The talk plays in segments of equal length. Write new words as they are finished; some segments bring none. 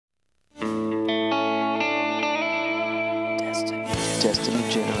Destiny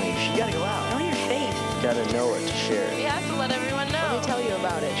Generation. You gotta go out. Know your faith. Gotta know it to share We it. have to let everyone know. Let me tell you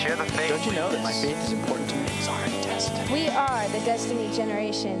about it. Share the faith. Don't you know that my faith is important to me? It's our destiny. We are the Destiny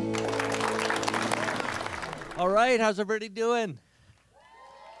Generation. All right, how's everybody doing?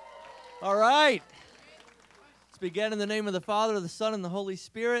 All right. Let's begin in the name of the Father, the Son, and the Holy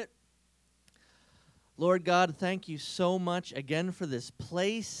Spirit. Lord God, thank you so much again for this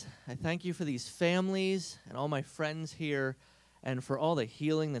place. I thank you for these families and all my friends here and for all the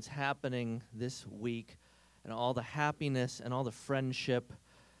healing that's happening this week and all the happiness and all the friendship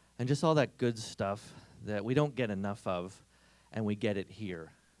and just all that good stuff that we don't get enough of, and we get it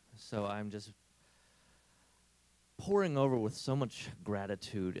here. So I'm just pouring over with so much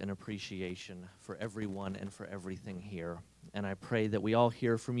gratitude and appreciation for everyone and for everything here. And I pray that we all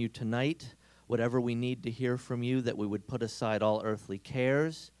hear from you tonight, whatever we need to hear from you, that we would put aside all earthly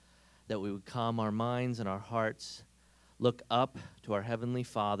cares, that we would calm our minds and our hearts, look up to our Heavenly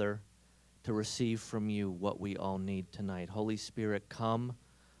Father to receive from you what we all need tonight. Holy Spirit, come.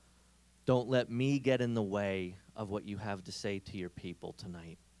 Don't let me get in the way of what you have to say to your people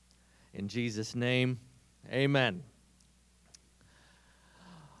tonight. In Jesus' name, amen.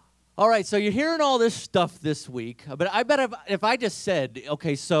 All right, so you're hearing all this stuff this week, but I bet if I just said,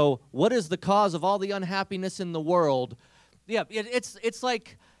 okay, so what is the cause of all the unhappiness in the world? Yeah, it's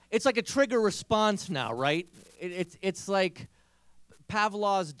like a trigger response now, right? It's like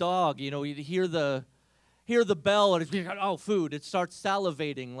Pavlov's dog. You know, you hear the bell and it's like, oh, food. It starts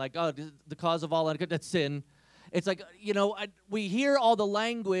salivating, like, oh, the cause of all that's sin. It's like, you know, we hear all the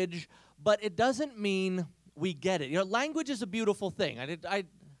language, but it doesn't mean we get it. You know, language is a beautiful thing.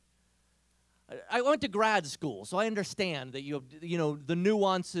 I went to grad school, so I understand that the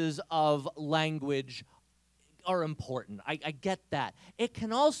nuances of language are important. I get that. It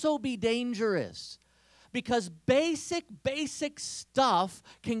can also be dangerous because basic stuff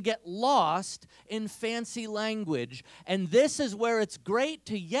can get lost in fancy language, and this is where it's great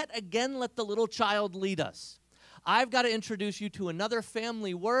to yet again let the little child lead us. I've got to introduce you to another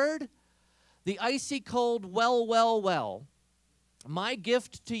family word, the icy cold well. My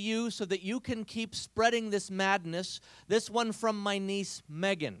gift to you so that you can keep spreading this madness, this one from my niece,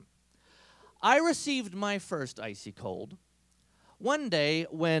 Megan. I received my first icy cold one day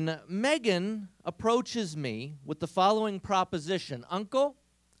when Megan approaches me with the following proposition. Uncle,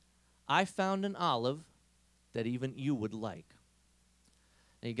 I found an olive that even you would like.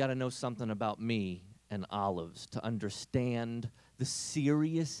 Now, you got to know something about me and olives to understand the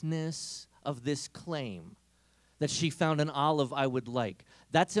seriousness of this claim that she found an olive I would like.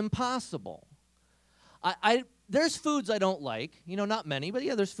 That's impossible. There's foods I don't like. You know, not many, but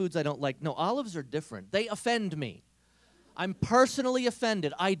yeah, there's foods I don't like. No, olives are different. They offend me. I'm personally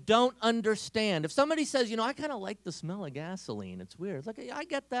offended. I don't understand. If somebody says, you know, I kind of like the smell of gasoline, it's weird. It's like, yeah, I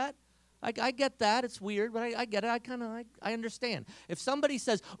get that. I get that. It's weird, but I get it. I understand. If somebody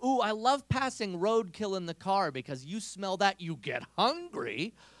says, ooh, I love passing roadkill in the car because you smell that, you get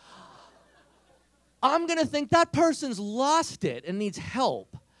hungry, I'm going to think that person's lost it and needs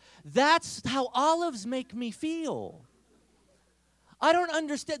help. That's how olives make me feel. I don't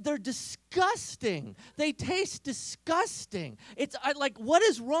understand. They're disgusting. They taste disgusting. What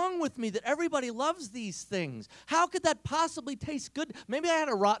is wrong with me that everybody loves these things? How could that possibly taste good? Maybe I had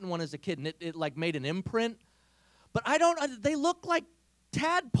a rotten one as a kid and it made an imprint. But they look like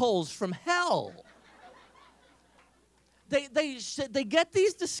tadpoles from hell. They get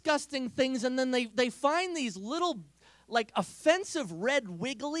these disgusting things, and then they find these little, offensive red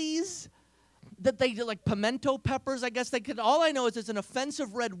wigglies that they do, like pimento peppers, I guess they could. All I know is it's an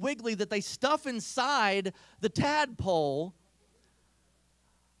offensive red wiggly that they stuff inside the tadpole.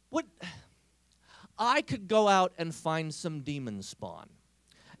 I could go out and find some demon spawn,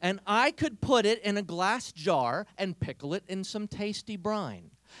 and I could put it in a glass jar and pickle it in some tasty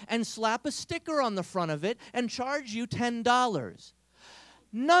brine, and slap a sticker on the front of it and charge you $10.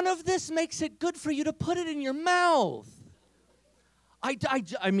 None of this makes it good for you to put it in your mouth.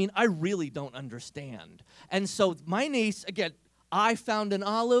 I mean, I really don't understand. And so my niece, again, I found an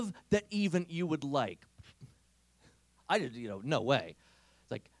olive that even you would like. No way.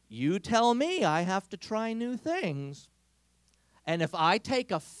 It's like, you tell me I have to try new things. And if I take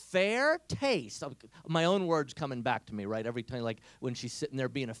a fair taste, my own words coming back to me, right? Every time, like when she's sitting there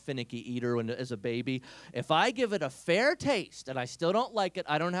being a finicky eater as a baby, if I give it a fair taste and I still don't like it,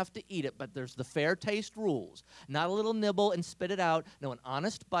 I don't have to eat it, but there's the fair taste rules. Not a little nibble and spit it out. No, an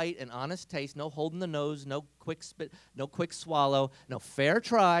honest bite, an honest taste, no holding the nose, no quick spit, no quick swallow, no fair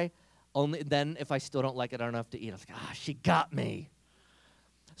try. Only then if I still don't like it, I don't have to eat. I was like, she got me.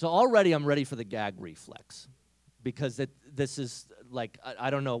 So already I'm ready for the gag reflex. because this is like, I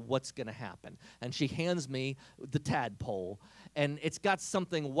don't know what's going to happen. And she hands me the tadpole, and it's got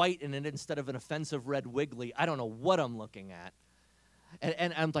something white in it instead of an offensive red wiggly. I don't know what I'm looking at.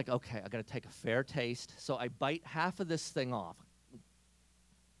 And I'm like, okay, I got to take a fair taste. So I bite half of this thing off.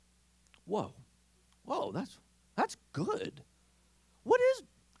 Whoa, that's good.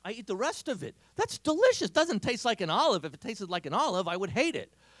 I eat the rest of it. That's delicious. Doesn't taste like an olive. If it tasted like an olive, I would hate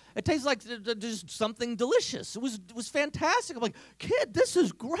it. It tastes like just something delicious. It was fantastic. I'm like, kid, this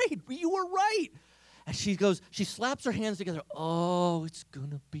is great. You were right. And she slaps her hands together. Oh, it's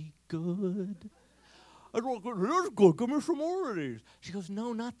going to be good. I go, here's good. Give me some more of these. She goes,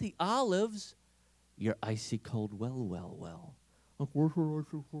 no, not the olives. Your icy cold well.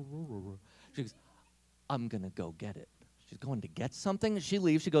 She goes, I'm going to go get it. She's going to get something. She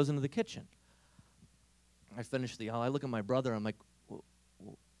leaves. She goes into the kitchen. I finish the olive. I look at my brother. I'm like,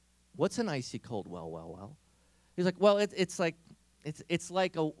 what's an icy cold well? He's like, well, it's like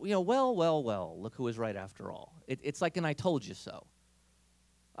a, well. Look who was right after all. It's like an I told you so.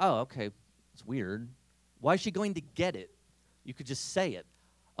 Oh, okay. It's weird. Why is she going to get it? You could just say it.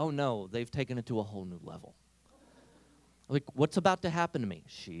 Oh, no, they've taken it to a whole new level. Like, what's about to happen to me?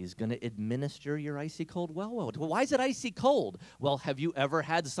 She's going to administer your icy cold well. Well, why is it icy cold? Well, have you ever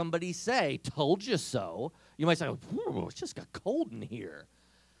had somebody say, told you so? You might say, oh, it's just got cold in here.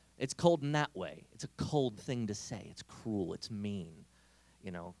 It's cold in that way. It's a cold thing to say. It's cruel. It's mean.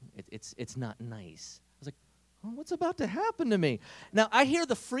 You know, it's not nice. I was like, oh, what's about to happen to me? Now, I hear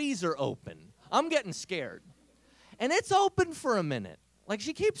the freezer open. I'm getting scared. And it's open for a minute. Like,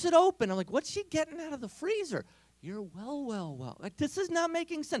 she keeps it open. I'm like, what's she getting out of the freezer? You're well. Like, this is not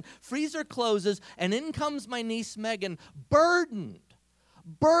making sense. Freezer closes, and in comes my niece, Megan, burdened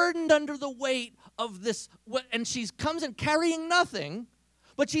under the weight of this. And she comes in carrying nothing,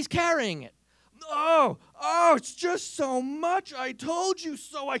 but she's carrying it. Oh, it's just so much. I told you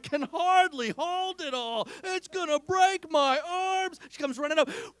so. I can hardly hold it all. It's going to break my arms. She comes running up.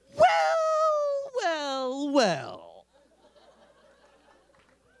 Well.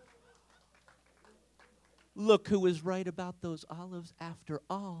 Look who was right about those olives after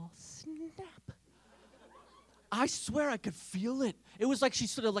all. Snap. I swear I could feel it. It was like she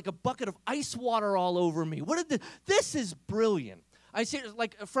sort of like a bucket of ice water all over me. This is brilliant. I see it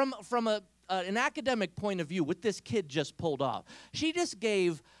like from an academic point of view, what this kid just pulled off. She just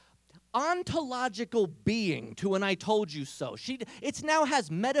gave ontological being to an I told you so. It now has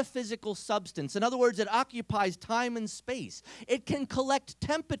metaphysical substance. In other words, it occupies time and space. It can collect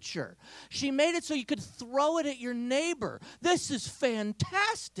temperature. She made it so you could throw it at your neighbor. This is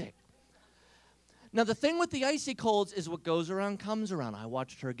fantastic. Now, the thing with the icy colds is what goes around comes around. I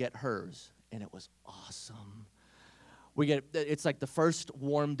watched her get hers, and it was awesome. It's like the first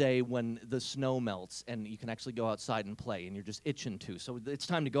warm day when the snow melts and you can actually go outside and play and you're just itching to. So it's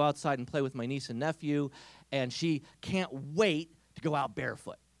time to go outside and play with my niece and nephew, and she can't wait to go out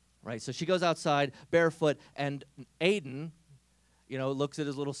barefoot, right? So she goes outside barefoot, and Aiden, looks at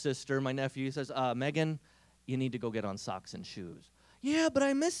his little sister, my nephew, says, Megan, you need to go get on socks and shoes. Yeah, but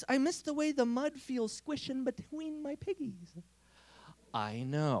I miss the way the mud feels squishing between my piggies. I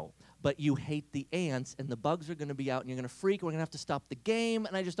know, but you hate the ants, and the bugs are going to be out, and you're going to freak, and we're going to have to stop the game,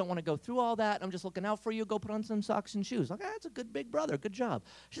 and I just don't want to go through all that. I'm just looking out for you. Go put on some socks and shoes. Like, that's a good big brother. Good job.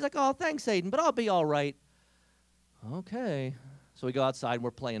 She's like, oh, thanks, Aiden, but I'll be all right. Okay. So we go outside, and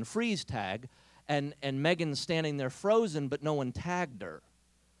we're playing freeze tag, and Megan's standing there frozen, but no one tagged her.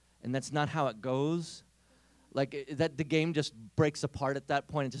 And that's not how it goes. Like, the game just breaks apart at that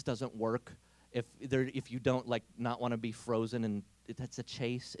point. It just doesn't work if you don't, not want to be frozen, and that's a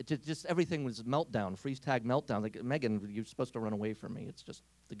chase. It just everything was meltdown, freeze tag meltdown. Like, Megan, you're supposed to run away from me. It's just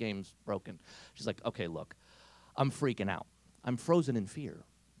the game's broken. She's like, okay, look, I'm freaking out. I'm frozen in fear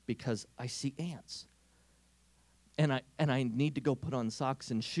because I see ants. And I need to go put on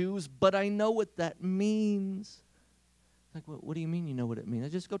socks and shoes, but I know what that means. Like, what do you mean you know what it means? I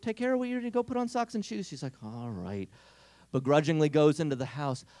just go take care of what you need to go put on socks and shoes. She's like, all right. Begrudgingly goes into the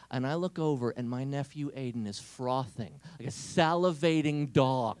house, and I look over, and my nephew Aiden is frothing like a salivating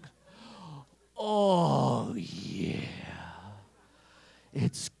dog. Oh, yeah.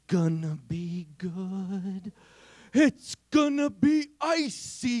 It's gonna be good. It's gonna be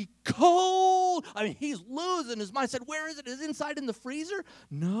icy cold. I mean, he's losing his mind. I said, where is it? Is it inside in the freezer?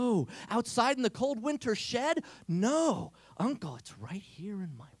 No. Outside in the cold winter shed? No. Uncle, it's right here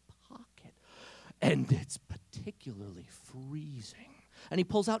in my pocket. And it's particularly freezing. And he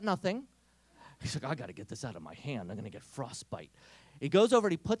pulls out nothing. He's like, I got to get this out of my hand. I'm going to get frostbite. He goes over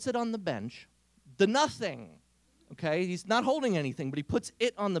and he puts it on the bench. The nothing, okay? He's not holding anything, but he puts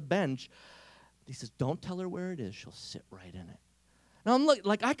it on the bench. He says, don't tell her where it is. She'll sit right in it. Now, I'm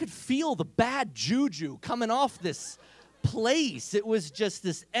like I could feel the bad juju coming off this place. It was just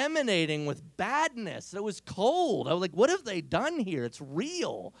this emanating with badness. It was cold. I was like, what have they done here? It's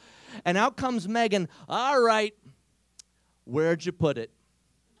real. And out comes Megan. All right, where'd you put it?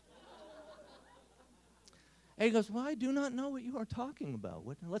 And he goes, well, I do not know what you are talking about.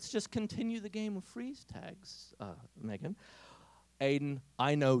 Let's just continue the game of freeze tags, Megan. Aiden,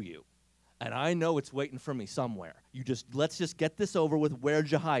 I know you. And I know it's waiting for me somewhere. Let's just get this over with.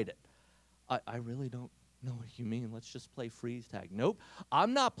 Where'd you hide it? I really don't know what you mean. Let's just play freeze tag. Nope.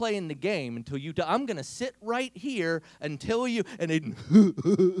 I'm not playing the game until you I'm going to sit right here until you, and Aiden,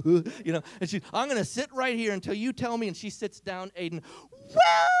 and I'm going to sit right here until you tell me, and she sits down, Aiden,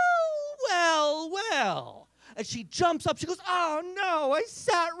 well. And she jumps up. She goes, oh, no, I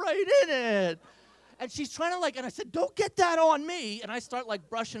sat right in it. And she's trying to and I said, don't get that on me. And I start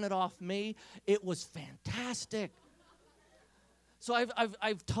brushing it off me. It was fantastic. So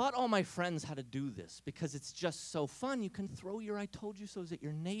I've taught all my friends how to do this because it's just so fun. You can throw your I told you so's at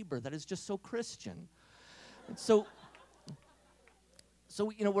your neighbor. That is just so Christian. And so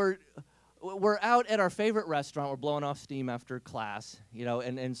we're out at our favorite restaurant. We're blowing off steam after class,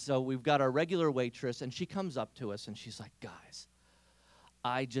 and so we've got our regular waitress, and she comes up to us, and she's like, guys,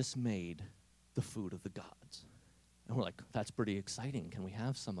 I just made the food of the gods. And we're like, that's pretty exciting. Can we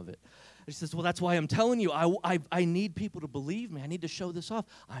have some of it? And she says, well, that's why I'm telling you. I need people to believe me. I need to show this off.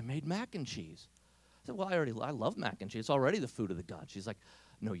 I made mac and cheese. I said, well, I love mac and cheese. It's already the food of the gods. She's like,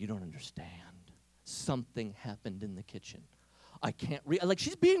 no, you don't understand. Something happened in the kitchen. I can't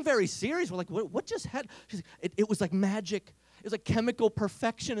she's being very serious. We're like, what just happened? She's like, it was like magic. It was like chemical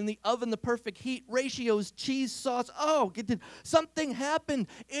perfection in the oven, the perfect heat, ratios, cheese sauce. Oh, something happened.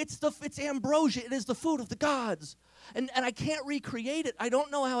 It's ambrosia. It is the food of the gods. And I can't recreate it. I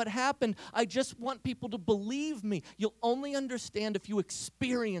don't know how it happened. I just want people to believe me. You'll only understand if you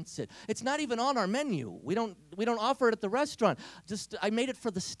experience it. It's not even on our menu. We don't offer it at the restaurant. I made it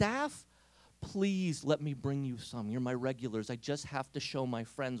for the staff. Please let me bring you some. You're my regulars. I just have to show my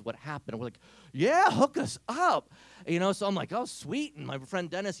friends what happened. And we're like, yeah, hook us up. So I'm like, oh, sweet. And my friend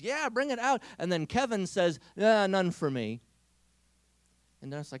Dennis, yeah, bring it out. And then Kevin says, none for me. And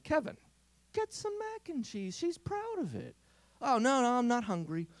Dennis like, Kevin, get some mac and cheese. She's proud of it. Oh, no, I'm not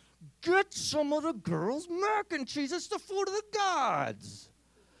hungry. Get some of the girls' mac and cheese. It's the food of the gods.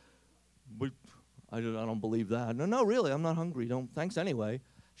 But I don't believe that. No, really, I'm not hungry. Thanks anyway.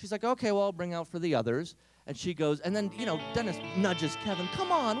 She's like, okay, well, I'll bring out for the others. And she goes, and then, Dennis nudges Kevin,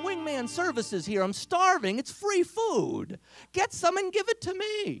 come on, Wingman Services here. I'm starving. It's free food. Get some and give it to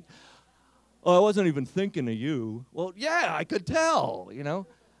me. Oh, I wasn't even thinking of you. Well, yeah, I could tell,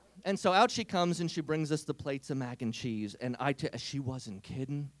 And so out she comes, and she brings us the plates of mac and cheese. And she wasn't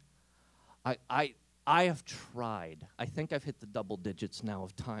kidding. I have tried. I think I've hit the double digits now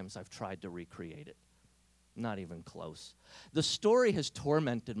of times I've tried to recreate it. Not even close. The story has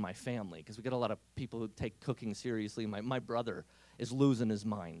tormented my family because we get a lot of people who take cooking seriously. My brother is losing his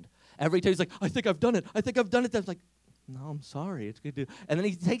mind. Every time he's like, I think I've done it. I'm like, no, I'm sorry. It's good to. And then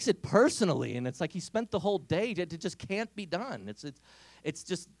he takes it personally, and it's like he spent the whole day. It just can't be done.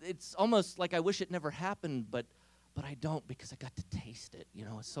 It's almost like I wish it never happened, but I don't because I got to taste it.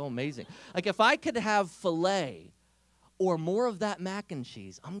 It's so amazing. Like if I could have filet or more of that mac and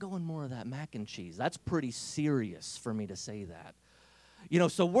cheese, I'm going more of that mac and cheese. That's pretty serious for me to say that.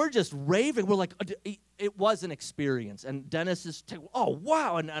 So we're just raving. We're like, it was an experience. And Dennis is, oh,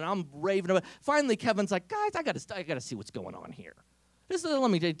 wow. And I'm raving about it. Finally, Kevin's like, guys, I gotta see what's going on here.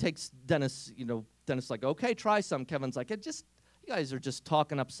 It takes Dennis, Dennis like, okay, try some. Kevin's like, you guys are just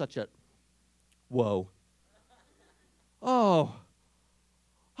talking up such a, whoa. Oh,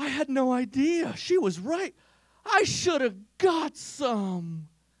 I had no idea. She was right. I should have got some.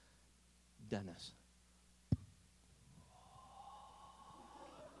 Dennis.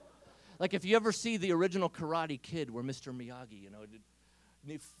 Like if you ever see the original Karate Kid where Mr. Miyagi,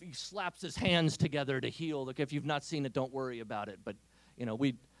 he slaps his hands together to heal. Like if you've not seen it, don't worry about it. But,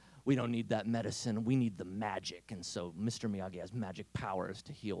 we don't need that medicine. We need the magic. And so Mr. Miyagi has magic powers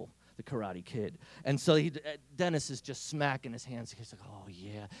to heal the Karate Kid. And so Dennis is just smacking his hands. He's like, oh,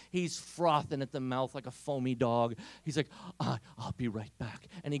 yeah. He's frothing at the mouth like a foamy dog. He's like, I'll be right back.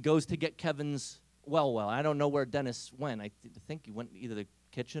 And he goes to get Kevin's well. I don't know where Dennis went. I think he went either the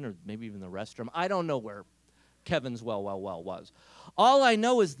kitchen or maybe even the restroom. I don't know where Kevin's well was. All I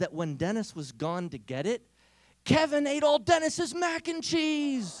know is that when Dennis was gone to get it, Kevin ate all Dennis's mac and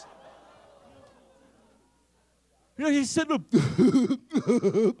cheese. He's sitting up, food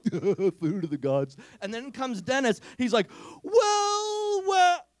of the gods. And then comes Dennis. He's like,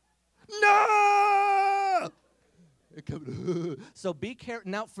 well, no! So be careful.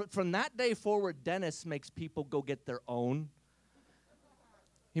 Now, from that day forward, Dennis makes people go get their own.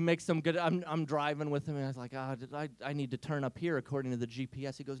 He makes them good. I'm driving with him, and I was like, I need to turn up here according to the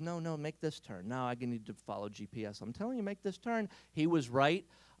GPS. He goes, no, make this turn. No, I need to follow GPS. I'm telling you, make this turn. He was right.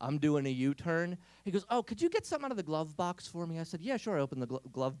 I'm doing a U-turn. He goes, oh, could you get something out of the glove box for me? I said, yeah, sure. I opened the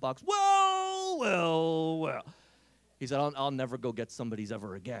glove box. Well. He said, I'll never go get somebody's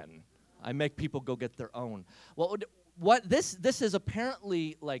ever again. I make people go get their own. Well, what this is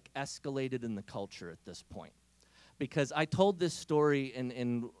apparently like escalated in the culture at this point. Because I told this story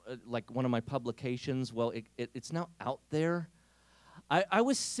in like one of my publications. Well, it's now out there. I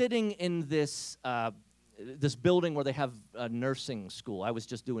was sitting in this this building where they have a nursing school. I was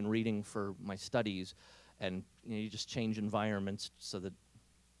just doing reading for my studies, and you just change environments so that,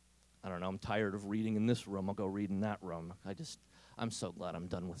 I don't know, I'm tired of reading in this room. I'll go read in that room. I'm so glad I'm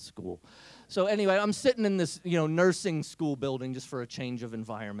done with school. So anyway, I'm sitting in this, nursing school building just for a change of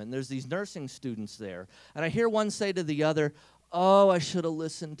environment. And there's these nursing students there. And I hear one say to the other, oh, I should have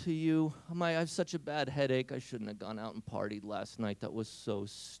listened to you. I have such a bad headache. I shouldn't have gone out and partied last night. That was so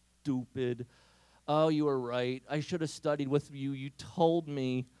stupid. Oh, you were right. I should have studied with you. You told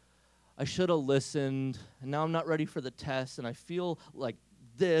me. I should have listened. And now I'm not ready for the test. And I feel like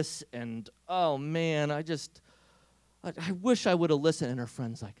this. And, oh, man, I wish I would have listened. And her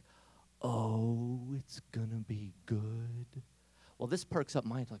friend's like, oh, it's going to be good. Well, this perks up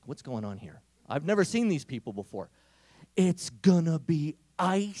my mind. Like, what's going on here? I've never seen these people before. It's going to be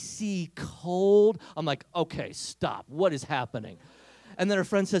icy cold. I'm like, okay, stop. What is happening? And then her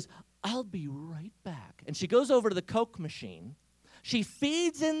friend says, I'll be right back. And she goes over to the Coke machine. She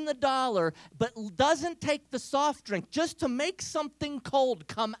feeds in the $1, but doesn't take the soft drink just to make something cold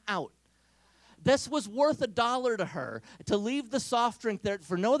come out. This was worth $1 to her, to leave the soft drink there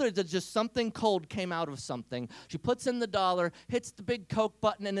for no other than just something cold came out of something. She puts in the $1, hits the big Coke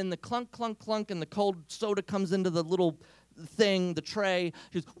button, and then the clunk, clunk, clunk, and the cold soda comes into the little thing, the tray.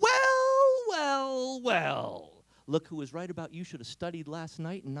 She goes, well. Look who was right about you. Should have studied last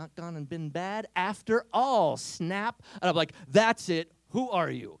night and not gone and been bad. After all, snap. And I'm like, that's it. Who are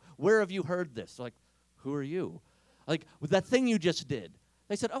you? Where have you heard this? Like, who are you? Like, with that thing you just did.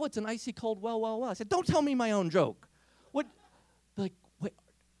 They said, oh, it's an icy cold well. I said, don't tell me my own joke. What? Like, wait,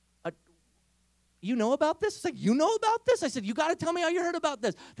 you know about this? It's like, you know about this? I said, you got to tell me how you heard about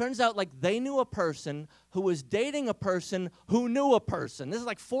this. Turns out, like, they knew a person who was dating a person who knew a person. This is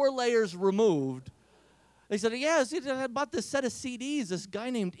like 4 layers removed. They said, yeah, see, I bought this set of CDs. This guy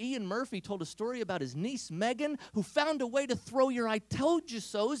named Ian Murphy told a story about his niece, Megan, who found a way to throw your I told you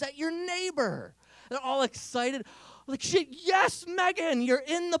so's at your neighbor. They're all excited. Like, shit, yes, Megan, you're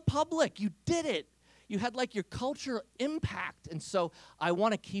in the public. You did it. You had, like, your cultural impact. And so I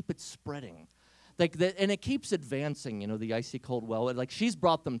want to keep it spreading. And it keeps advancing, the icy cold well. Like, she's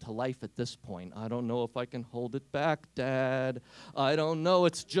brought them to life at this point. I don't know if I can hold it back, Dad. I don't know.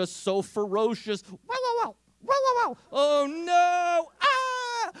 It's just so ferocious. Wow. Oh, no.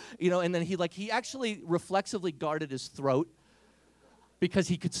 Ah! And then he actually reflexively guarded his throat because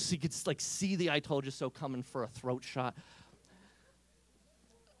he could see the I told you so coming for a throat shot.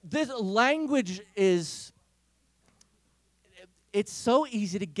 This language is... It's so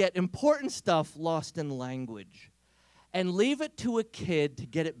easy to get important stuff lost in language and leave it to a kid to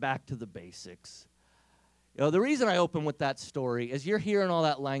get it back to the basics. The reason I open with that story is you're hearing all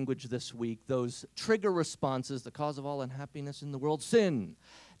that language this week, those trigger responses, the cause of all unhappiness in the world, sin.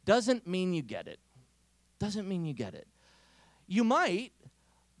 Doesn't mean you get it. Doesn't mean you get it. You might,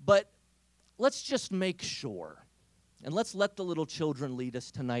 but let's just make sure. And let's let the little children lead us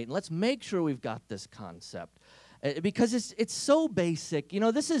tonight, and let's make sure we've got this concept. Because it's so basic.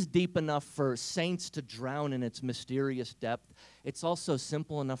 This is deep enough for saints to drown in its mysterious depth. It's also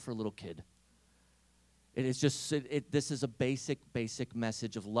simple enough for a little kid. It is just, this is a basic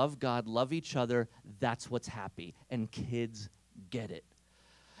message of love God, love each other. That's what's happy. And kids get it.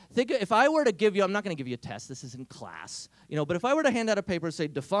 Think if I were to give you, I'm not going to give you a test. This isn't class. But if I were to hand out a paper and say,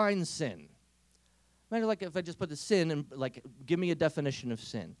 define sin. Imagine like if I just put the sin and like, give me a definition of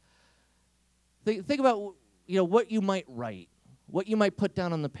sin. Think about... what you might write, what you might put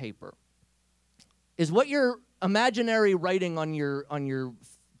down on the paper. Is what your imaginary writing on your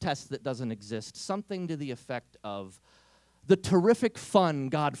test that doesn't exist something to the effect of the terrific fun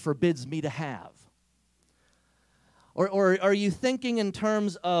God forbids me to have? Or are you thinking in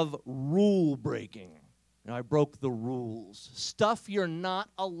terms of rule breaking? I broke the rules. Stuff you're not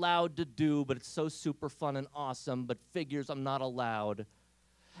allowed to do, but it's so super fun and awesome, but figures I'm not allowed.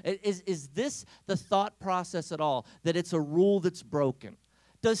 Is this the thought process at all, that it's a rule that's broken?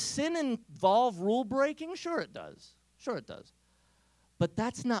 Does sin involve rule breaking? Sure it does. Sure it does. But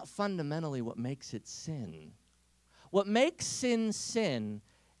that's not fundamentally what makes it sin. What makes sin sin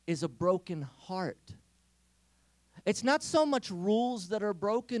is a broken heart. It's not so much rules that are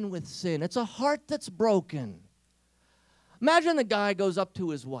broken with sin. It's a heart that's broken. Imagine the guy goes up to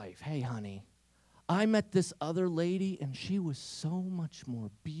his wife. Hey, honey, I met this other lady, and she was so much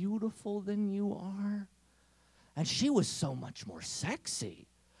more beautiful than you are. And she was so much more sexy.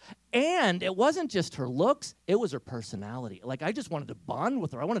 And it wasn't just her looks, it was her personality. Like, I just wanted to bond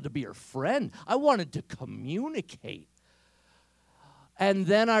with her. I wanted to be her friend. I wanted to communicate. And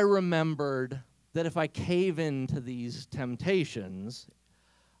then I remembered that if I cave into these temptations,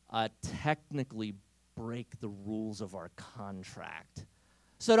 technically break the rules of our contract.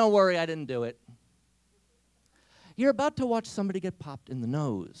 So don't worry, I didn't do it. You're about to watch somebody get popped in the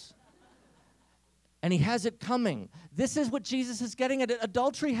nose. And he has it coming. This is what Jesus is getting at.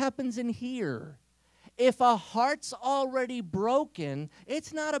 Adultery happens in here. If a heart's already broken,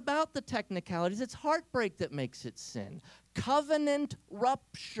 it's not about the technicalities. It's heartbreak that makes it sin. Covenant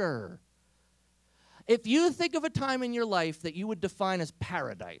rupture. If you think of a time in your life that you would define as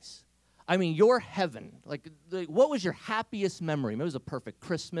paradise, I mean, your heaven, like what was your happiest memory? Maybe it was a perfect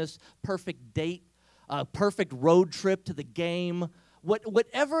Christmas, perfect date, perfect road trip to the game,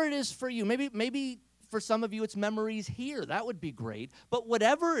 whatever it is for you. Maybe for some of you it's memories here. That would be great. But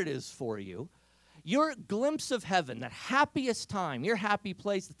whatever it is for you, your glimpse of heaven, that happiest time, your happy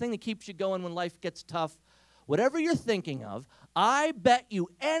place, the thing that keeps you going when life gets tough, whatever you're thinking of, I bet you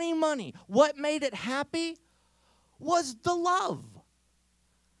any money, what made it happy was the love.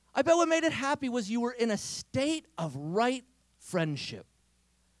 I bet what made it happy was you were in a state of right friendship.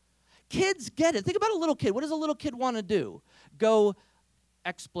 Kids get it. Think about a little kid. What does a little kid want to do? Go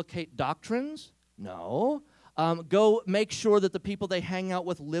explicate doctrines? No. Go make sure that the people they hang out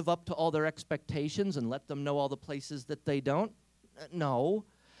with live up to all their expectations and let them know all the places that they don't? No.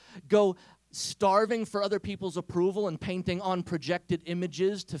 Go starving for other people's approval and painting on projected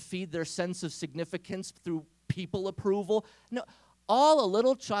images to feed their sense of significance through people approval? No. All a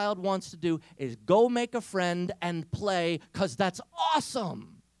little child wants to do is go make a friend and play because that's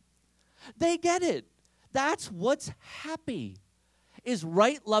awesome. They get it. That's what's happy, is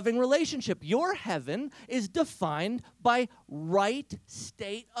right, loving relationship. Your heaven is defined by right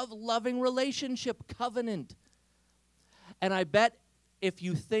state of loving relationship, covenant. And I bet if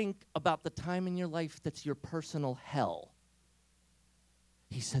you think about the time in your life that's your personal hell.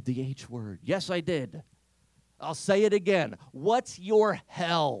 He said the H word. Yes, I did. I'll say it again. What's your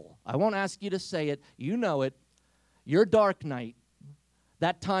hell? I won't ask you to say it. You know it. Your dark night.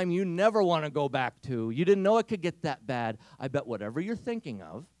 That time you never want to go back to. You didn't know it could get that bad. I bet whatever you're thinking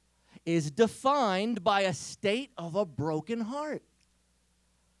of is defined by a state of a broken heart.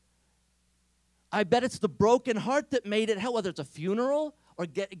 I bet it's the broken heart that made it hell, whether it's a funeral or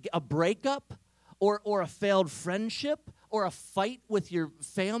a breakup or a failed friendship or a fight with your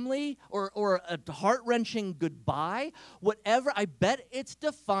family or a heart-wrenching goodbye. Whatever, I bet it's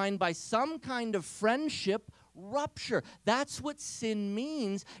defined by some kind of friendship rupture. That's what sin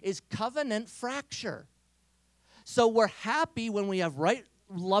means, is covenant fracture. So we're happy when we have right,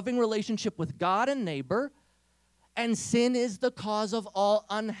 loving relationship with God and neighbor, and sin is the cause of all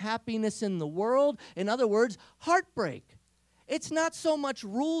unhappiness in the world. In other words, heartbreak. It's not so much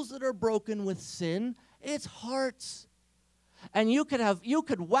rules that are broken with sin, it's hearts. And you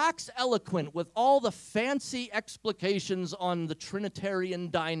could wax eloquent with all the fancy explications on the Trinitarian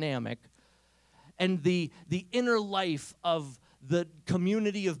dynamic and the inner life of the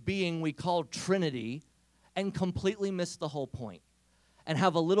community of being we call Trinity, and completely miss the whole point. And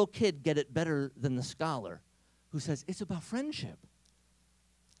have a little kid get it better than the scholar who says, it's about friendship.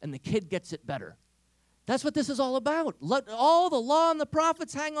 And the kid gets it better. That's what this is all about. All the law and the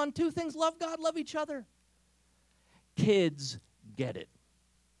prophets hang on two things: love God, love each other. Kids get it.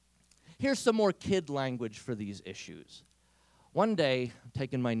 Here's some more kid language for these issues. One day, I'm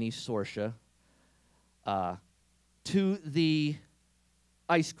taking my niece Sorsha to the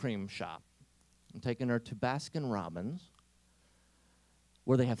ice cream shop. I'm taking her to Baskin-Robbins,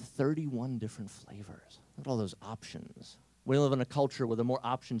 where they have 31 different flavors. Look at all those options. We live in a culture where the more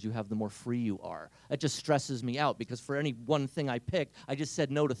options you have, the more free you are. That just stresses me out, because for any one thing I pick, I just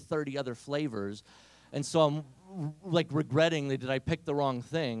said no to 30 other flavors. And so I'm regretting that I picked the wrong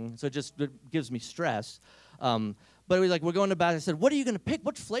thing. So it gives me stress. But it was like, we're going to Baskin. I said, what are you going to pick?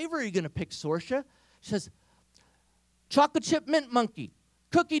 What flavor are you going to pick, Sorsha? She says, chocolate chip mint monkey,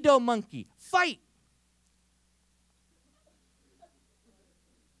 cookie dough monkey, fight.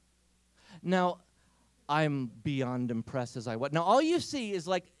 Now, I'm beyond impressed as I was. Now, all you see is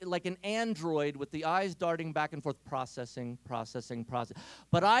like an android with the eyes darting back and forth, processing.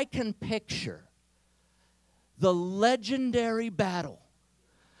 But I can picture the legendary battle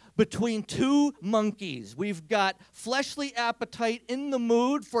between two monkeys. We've got fleshly appetite in the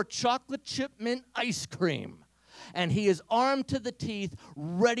mood for chocolate chip mint ice cream. And he is armed to the teeth,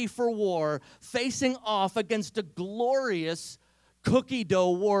 ready for war, facing off against a glorious cookie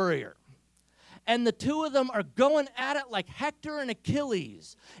dough warrior. And the two of them are going at it like Hector and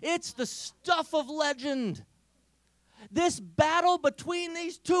Achilles. It's the stuff of legend. This battle between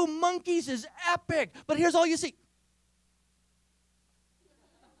these two monkeys is epic. But here's all you see.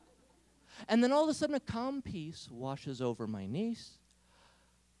 And then all of a sudden a calm peace washes over my niece.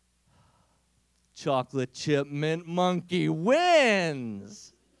 Chocolate chip mint monkey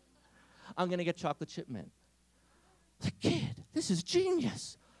wins. I'm going to get chocolate chip mint. Like, kid, this is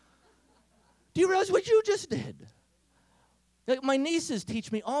genius. Do you realize what you just did? Like, my nieces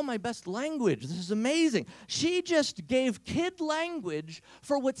teach me all my best language. This is amazing. She just gave kid language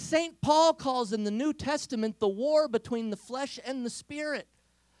for what St. Paul calls in the New Testament the war between the flesh and the spirit.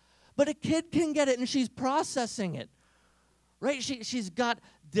 But a kid can get it, and she's processing it. Right? She's got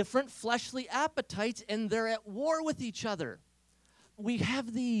different fleshly appetites, and they're at war with each other. We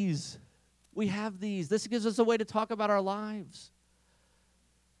have these. We have these. This gives us a way to talk about our lives.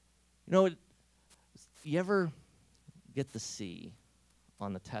 You know, you ever get the C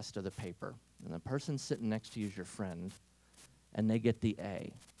on the test or the paper, and the person sitting next to you is your friend, and they get the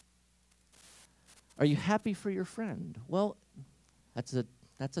A? Are you happy for your friend? Well, that's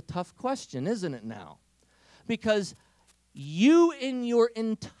a tough question, isn't it now? Because you in your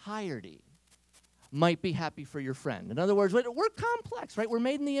entirety might be happy for your friend. In other words, we're complex, right? We're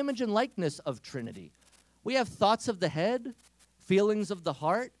made in the image and likeness of Trinity. We have thoughts of the head, feelings of the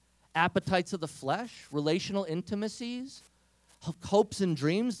heart, appetites of the flesh, relational intimacies, hopes and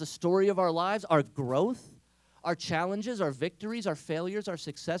dreams, the story of our lives, our growth, our challenges, our victories, our failures, our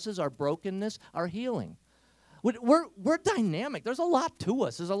successes, our brokenness, our healing. We're dynamic. There's a lot to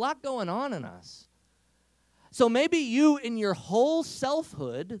us. There's a lot going on in us. So maybe you, in your whole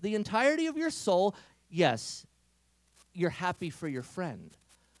selfhood, the entirety of your soul, yes, you're happy for your friend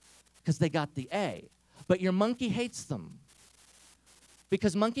because they got the A. But your monkey hates them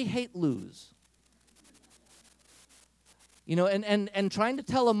because monkey hate lose. You know, and trying to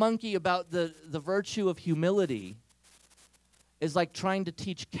tell a monkey about the virtue of humility is like trying to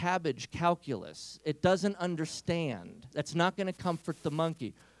teach cabbage calculus. It doesn't understand. That's not going to comfort the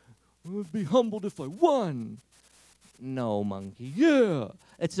monkey. I'd be humbled if I won. No, monkey. Yeah.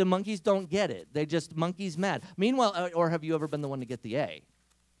 It's the monkeys don't get it. Monkeys mad. Meanwhile, or have you ever been the one to get the A?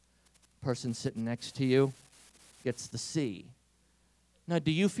 Person sitting next to you gets the C. Now,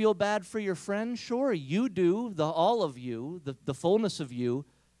 do you feel bad for your friend? Sure, you do, all of you, the fullness of you,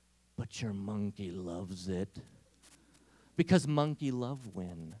 but your monkey loves it. Because monkey love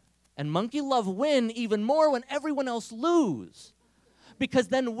win. And monkey love win even more when everyone else lose. Because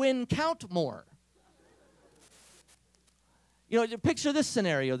then win count more. You know, picture this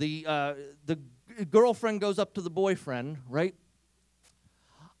scenario. The girlfriend goes up to the boyfriend, right?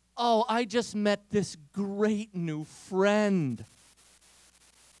 Oh, I just met this great new friend.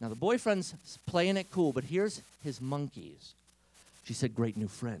 Now, the boyfriend's playing it cool, but here's his monkeys. She said, great new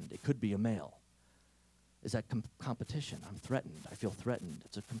friend. It could be a male. Is that competition? I'm threatened. I feel threatened.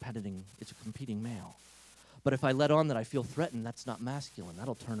 It's a competing male. But if I let on that I feel threatened, that's not masculine.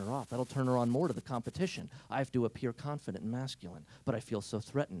 That'll turn her off. That'll turn her on more to the competition. I have to appear confident and masculine, but I feel so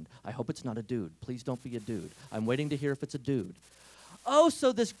threatened. I hope it's not a dude. Please don't be a dude. I'm waiting to hear if it's a dude. Oh,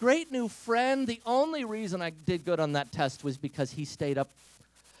 so this great new friend, the only reason I did good on that test was because he stayed up.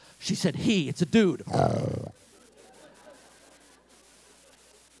 She said he, it's a dude.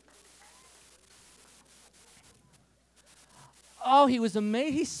 Oh, he was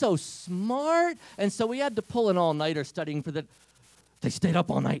amazing. He's so smart. And so we had to pull an all-nighter studying for that. They stayed up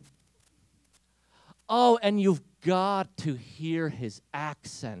all night. Oh, and you've got to hear his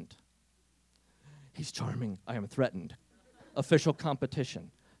accent. He's charming. I am threatened. Official competition.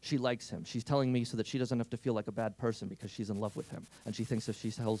 She likes him. She's telling me so that she doesn't have to feel like a bad person because she's in love with him. And she thinks if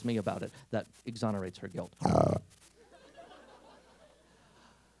she tells me about it, that exonerates her guilt.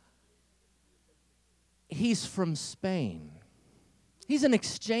 He's from Spain. He's an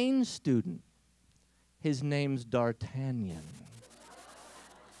exchange student. His name's D'Artagnan.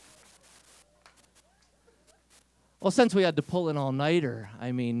 Well, since we had to pull an all-nighter,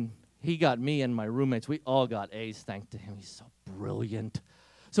 I mean, he got me and my roommates. We all got A's, thanks to him. He's so brilliant.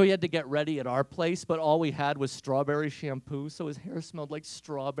 So he had to get ready at our place, but all we had was strawberry shampoo, so his hair smelled like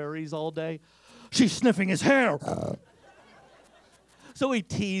strawberries all day. She's sniffing his hair. So we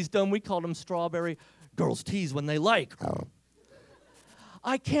teased him. We called him Strawberry. Girls tease when they like.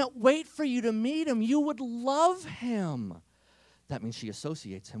 I can't wait for you to meet him. You would love him. That means she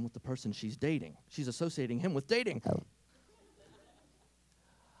associates him with the person she's dating. She's associating him with dating.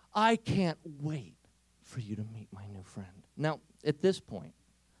 I can't wait for you to meet my new friend. Now, at this point,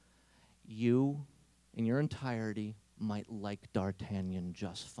 you in your entirety might like D'Artagnan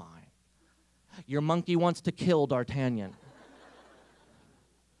just fine. Your monkey wants to kill D'Artagnan.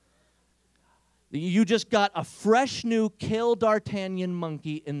 You just got a fresh new kill D'Artagnan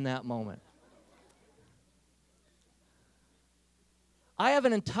monkey in that moment. I have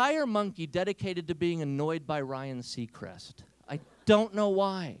an entire monkey dedicated to being annoyed by Ryan Seacrest. I don't know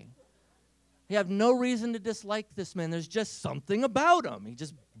why. I have no reason to dislike this man. There's just something about him. He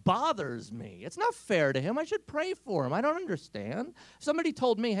just bothers me. It's not fair to him. I should pray for him. I don't understand. If somebody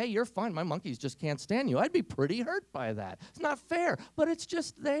told me, hey, you're fine, my monkeys just can't stand you, I'd be pretty hurt by that. It's not fair, but it's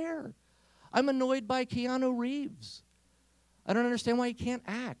just there. I'm annoyed by Keanu Reeves. I don't understand why he can't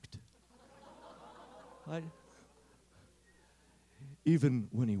act. Even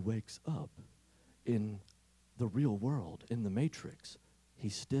when he wakes up in the real world, in the Matrix, he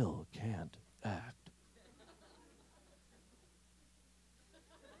still can't act.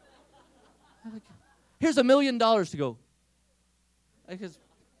 Here's $1 million to go.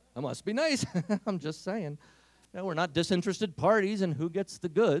 That must be nice. I'm just saying. We're not disinterested parties, and who gets the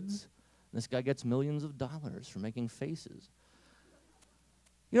goods? This guy gets millions of dollars for making faces.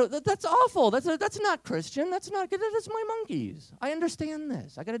 That's awful. That's not Christian. That's not good. That's my monkeys. I understand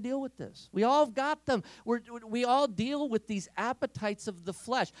this. I got to deal with this. We all have got them. We all deal with these appetites of the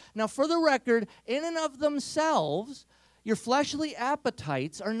flesh. Now, for the record, in and of themselves, your fleshly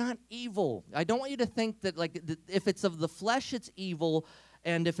appetites are not evil. I don't want you to think that if it's of the flesh, it's evil,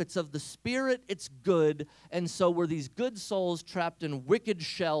 and if it's of the Spirit, it's good, and so we're these good souls trapped in wicked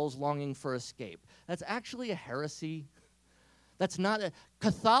shells longing for escape. That's actually a heresy. That's not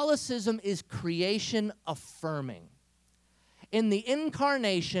Catholicism is creation affirming. In the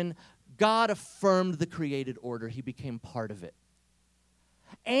incarnation, God affirmed the created order. He became part of it.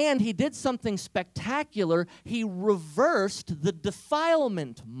 And he did something spectacular. He reversed the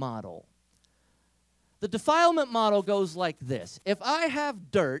defilement model. The defilement model goes like this. If I have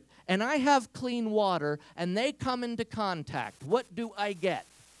dirt and I have clean water and they come into contact, what do I get?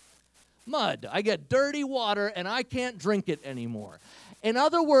 Mud. I get dirty water and I can't drink it anymore. In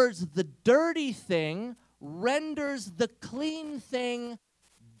other words, the dirty thing renders the clean thing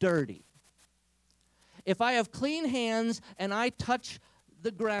dirty. If I have clean hands and I touch the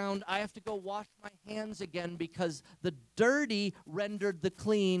ground, I have to go wash my hands again because the dirty rendered the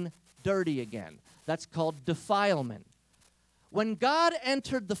clean dirty again. That's called defilement. When God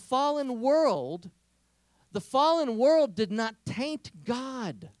entered the fallen world did not taint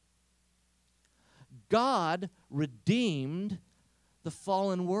God. God redeemed the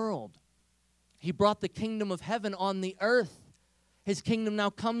fallen world. He brought the kingdom of heaven on the earth. His kingdom now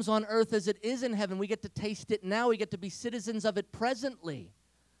comes on earth as it is in heaven. We get to taste it now. We get to be citizens of it presently.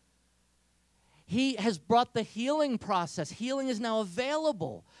 He has brought the healing process. Healing is now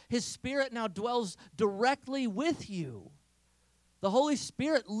available. His Spirit now dwells directly with you. The Holy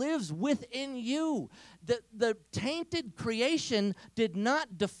Spirit lives within you. The tainted creation did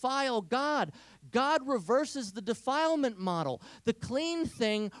not defile God. God reverses the defilement model. The clean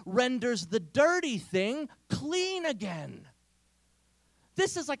thing renders the dirty thing clean again.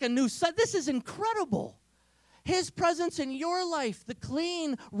 This is like a new set. This is incredible. His presence in your life, the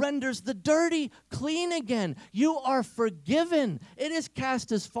clean, renders the dirty clean again. You are forgiven. It is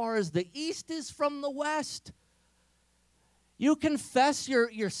cast as far as the east is from the west. You confess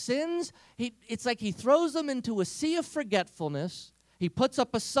your sins. It's like he throws them into a sea of forgetfulness. He puts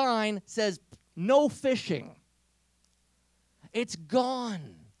up a sign, says, no fishing. It's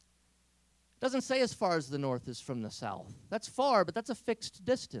gone. Doesn't say as far as the north is from the south. That's far, but that's a fixed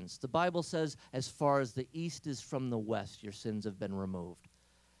distance. The Bible says as far as the east is from the west, your sins have been removed.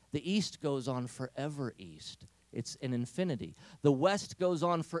 The east goes on forever east. It's an infinity. The west goes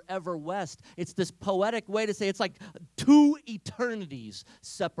on forever west. It's this poetic way to say it's like two eternities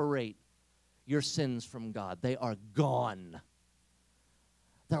separate your sins from God. They are gone.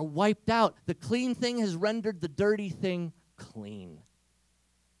 They're wiped out. The clean thing has rendered the dirty thing clean.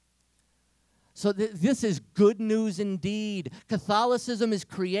 So this is good news indeed. Catholicism is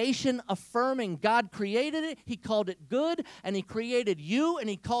creation affirming. God created it, he called it good, and he created you, and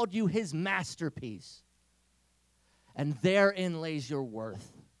he called you his masterpiece. And therein lays your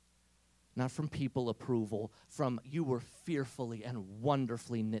worth. not from people approval, from you were fearfully and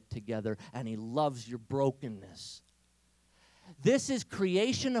wonderfully knit together, and he loves your brokenness. This is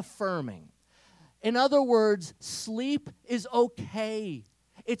creation affirming. In other words, sleep is okay.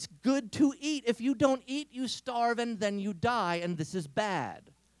 It's good to eat. If you don't eat, you starve, and then you die, and this is bad.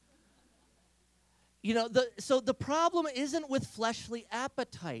 You know, so the problem isn't with fleshly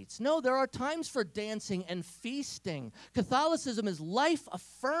appetites. No, there are times for dancing and feasting. Catholicism is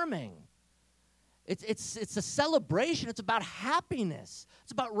life-affirming. It's a celebration. It's about happiness.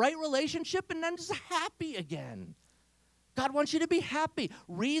 It's about right relationship and then just happy again. God wants you to be happy,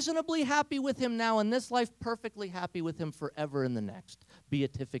 reasonably happy with him now in this life, perfectly happy with him forever in the next.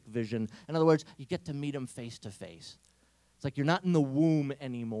 Beatific vision. In other words, you get to meet him face to face. It's like you're not in the womb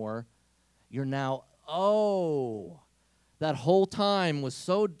anymore. You're now, that whole time I was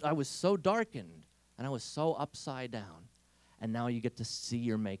so darkened and I was so upside down. And now you get to see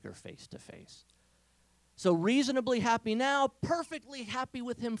your Maker face to face. So reasonably happy now, perfectly happy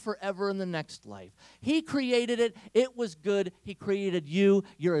with him forever in the next life. He created it. It was good. He created you.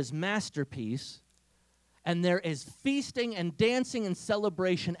 You're his masterpiece. And there is feasting and dancing and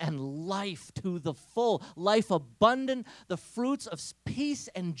celebration and life to the full, life abundant, the fruits of peace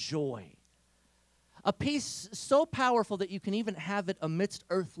and joy. A peace so powerful that you can even have it amidst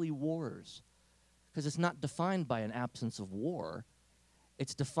earthly wars, because it's not defined by an absence of war.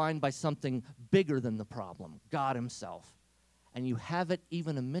 It's defined by something bigger than the problem, God himself. And you have it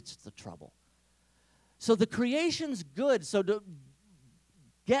even amidst the trouble. So the creation's good. So to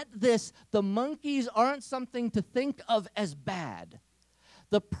get this, the monkeys aren't something to think of as bad.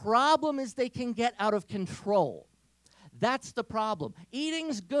 The problem is they can get out of control. That's the problem.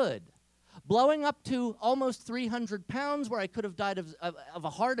 Eating's good. Blowing up to almost 300 pounds where I could have died of a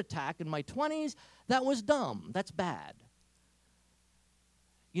heart attack in my 20s, that was dumb. That's bad.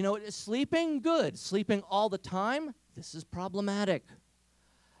 You know, sleeping, good. Sleeping all the time, this is problematic.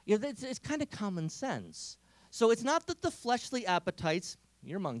 You know, it's kind of common sense. So it's not that the fleshly appetites,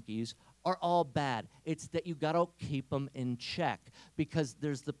 your monkeys, are all bad. It's that you got to keep them in check because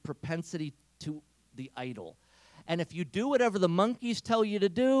there's the propensity to the idol. And if you do whatever the monkeys tell you to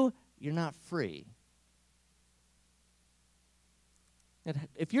do, you're not free.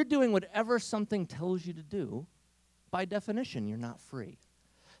 If you're doing whatever something tells you to do, by definition, you're not free.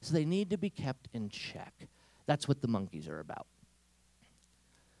 So they need to be kept in check. That's what the monkeys are about.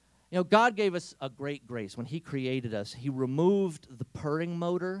 You know, God gave us a great grace. When he created us, he removed the purring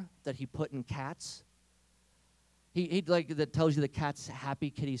motor that he put in cats. He like that tells you the cat's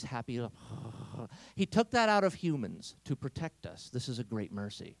happy, kitty's happy. He took that out of humans to protect us. This is a great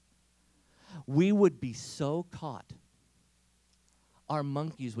mercy. We would be so caught. Our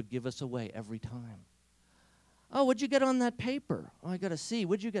monkeys would give us away every time. Oh, what'd you get on that paper? Oh, I got a C.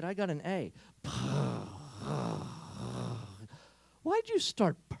 What'd you get? I got an A. Why'd you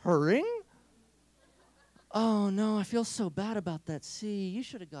start purring? Oh, no, I feel so bad about that C. You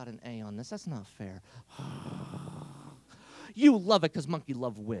should have got an A on this. That's not fair. You love it because monkey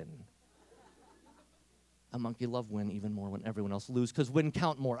love win. A monkey love win even more when everyone else lose because win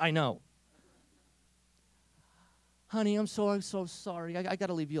count more. I know. Honey, I'm so sorry. I got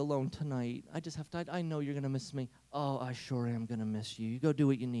to leave you alone tonight. I just have to. I know you're going to miss me. Oh, I sure am going to miss you. You go do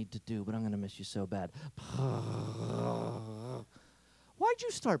what you need to do, but I'm going to miss you so bad. Why'd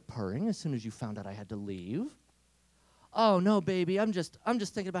you start purring as soon as you found out I had to leave? Oh, no, baby. I'm just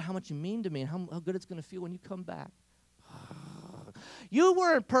thinking about how much you mean to me and how good it's going to feel when you come back. You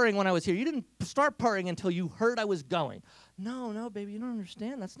weren't purring when I was here. You didn't start purring until you heard I was going. No, baby, you don't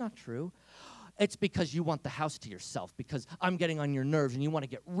understand. That's not true. It's because you want the house to yourself, because I'm getting on your nerves and you want to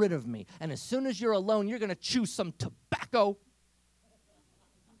get rid of me. And as soon as you're alone, you're going to chew some tobacco.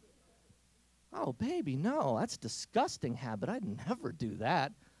 Oh, baby, no, that's a disgusting habit. I'd never do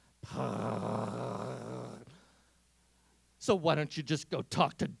that. So why don't you just go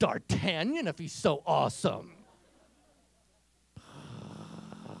talk to D'Artagnan if he's so awesome?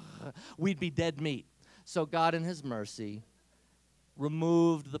 We'd be dead meat. So God in his mercy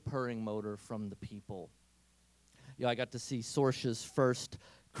removed the purring motor from the people. You know, I got to see Sorcia's first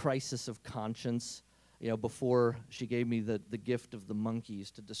crisis of conscience, you know, before she gave me the gift of the monkeys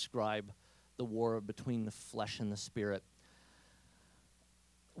to describe the war between the flesh and the spirit.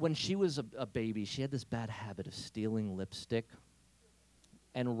 When she was a baby, she had this bad habit of stealing lipstick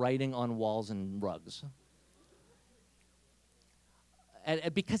and writing on walls and rugs.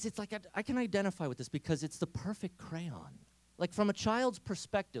 And because it's like, I can identify with this because it's the perfect crayon. Like from a child's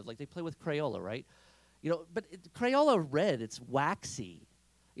perspective, like they play with Crayola, right? You know, but Crayola red, it's waxy.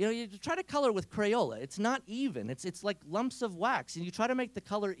 You know, you try to color with Crayola. It's not even. It's like lumps of wax. And you try to make the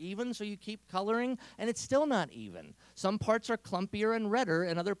color even, so you keep coloring, and it's still not even. Some parts are clumpier and redder,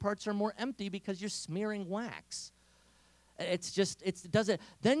 and other parts are more empty because you're smearing wax. It's just, it doesn't.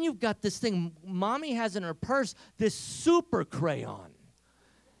 Then you've got this thing Mommy has in her purse, this super crayon.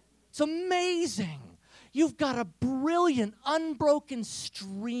 It's amazing. You've got a brilliant, unbroken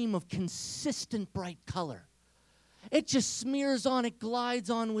stream of consistent bright color. It just smears on, it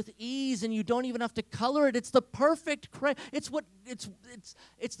glides on with ease, and you don't even have to color it. It's the perfect crayon. It's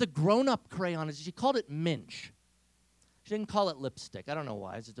the grown-up crayon. She called it minch. She didn't call it lipstick. I don't know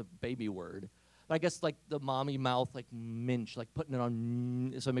why. It's just a baby word. But I guess like the mommy mouth, like minch, like putting it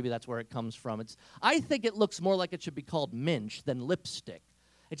on, so maybe that's where it comes from. I think it looks more like it should be called minch than lipstick.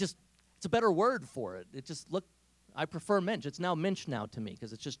 It's a better word for it. I prefer minch. It's now minch now to me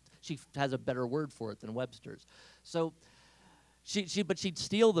because she has a better word for it than Webster's. So but she'd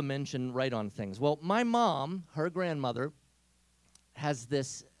steal the minch and write on things. Well, my mom, her grandmother, has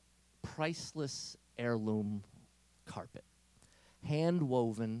this priceless heirloom carpet, hand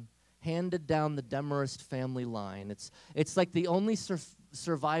woven, handed down the Demarest family line. It's like the only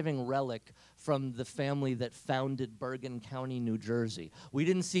surviving relic from the family that founded Bergen County, New Jersey. We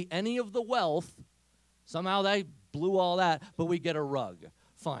didn't see any of the wealth. Somehow they blew all that, but we get a rug.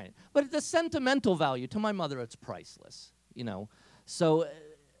 Fine. But the sentimental value, to my mother, it's priceless, you know. So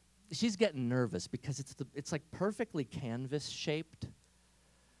she's getting nervous because it's like perfectly canvas shaped,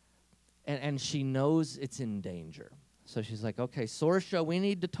 and she knows it's in danger. So she's like, okay, Sorsha, we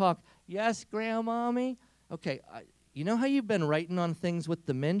need to talk. Yes, Grandmommy? Okay, you know how you've been writing on things with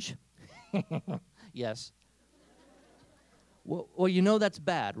the minch? Yes. Well, you know that's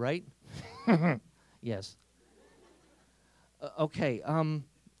bad, right? Yes. Okay,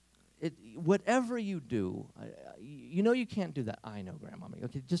 whatever you do, you know you can't do that. I know, Grandmommy.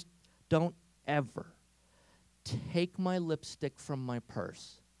 Okay, just don't ever take my lipstick from my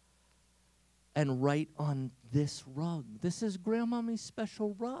purse and write on this rug. This is Grandmommy's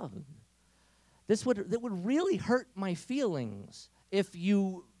special rug. That would really hurt my feelings if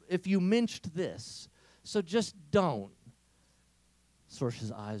you minched this. So just don't.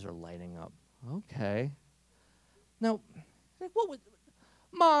 Sorsha's eyes are lighting up. Okay. Now,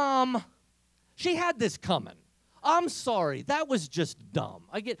 Mom, she had this coming. I'm sorry, that was just dumb.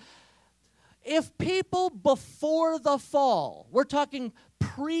 If people before the fall, we're talking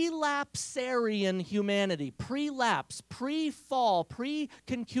pre-lapsarian humanity, pre-lapse, pre-fall,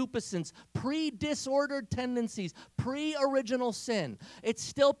 pre-concupiscence, pre-disordered tendencies, pre-original sin, it's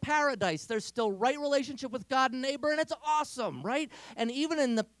still paradise. There's still right relationship with God and neighbor, and it's awesome, right? And even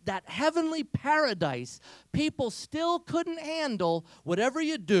in that heavenly paradise, people still couldn't handle whatever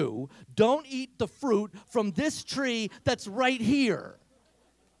you do, don't eat the fruit from this tree that's right here.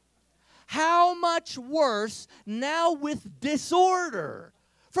 How much worse now with disorder?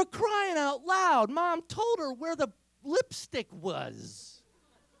 For crying out loud, Mom told her where the lipstick was.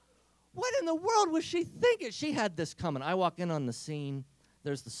 What in the world was she thinking? She had this coming. I walk in on the scene.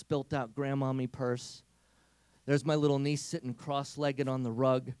 There's the spilt out Grandmommy purse. There's my little niece sitting cross-legged on the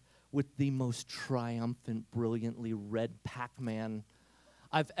rug with the most triumphant, brilliantly red Pac-Man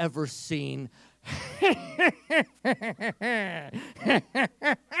I've ever seen.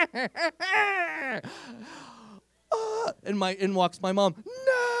 In walks my mom.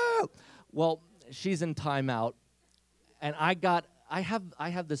 No! Well, she's in timeout, and I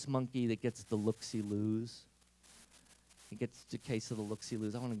have this monkey that gets the look-see-loos. He gets a case of the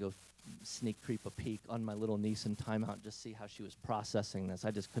look-see-loos. I want to go sneak creep a peek on my little niece in timeout and just see how she was processing this.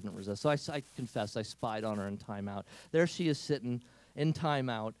 I just couldn't resist. So I confess, I spied on her in timeout. There she is sitting in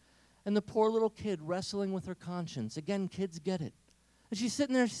timeout, and the poor little kid wrestling with her conscience. Again, kids get it. And she's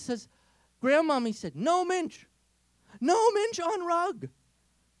sitting there, she says, Grandmommy said, no minch. No minch on rug.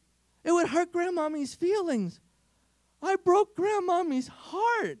 It would hurt Grandmommy's feelings. I broke Grandmommy's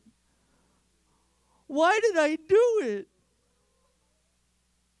heart. Why did I do it?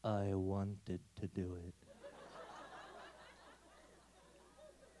 I wanted to do it.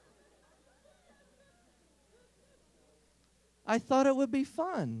 I thought it would be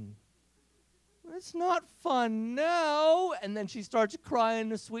fun. It's not fun now. And then she starts crying,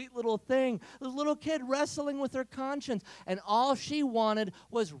 the sweet little thing. The little kid wrestling with her conscience. And all she wanted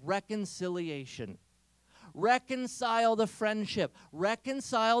was reconciliation. Reconcile the friendship.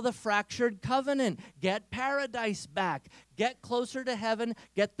 Reconcile the fractured covenant. Get paradise back. Get closer to heaven.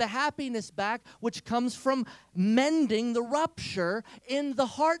 Get the happiness back, which comes from mending the rupture in the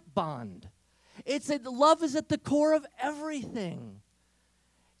heart bond. Love is at the core of everything.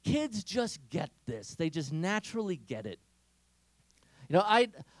 Kids just get this. They just naturally get it. You know,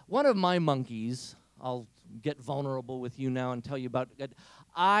 one of my monkeys, I'll get vulnerable with you now and tell you about it.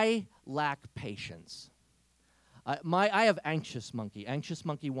 I lack patience. I have anxious monkey. Anxious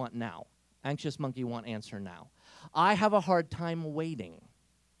monkey want now. Anxious monkey want answer now. I have a hard time waiting.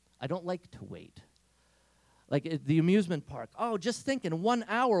 I don't like to wait. Like at the amusement park. Oh, just think in 1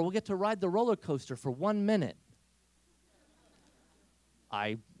 hour we'll get to ride the roller coaster for 1 minute.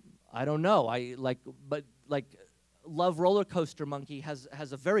 I don't know. But Love Roller Coaster Monkey has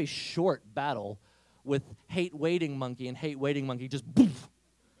a very short battle with Hate Waiting Monkey, and Hate Waiting Monkey just boof,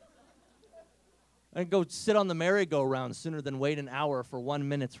 and go sit on the merry-go-round sooner than wait an hour for 1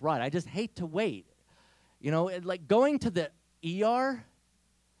 minute's ride. I just hate to wait. You know, like going to the ER,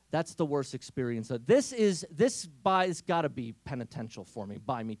 that's the worst experience. So this has got to be penitential for me.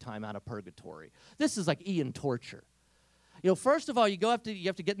 Buy me time out of purgatory. This is like Ian torture. You know, first of all, you have to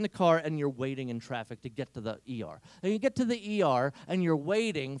get in the car and you're waiting in traffic to get to the ER. Then you get to the ER and you're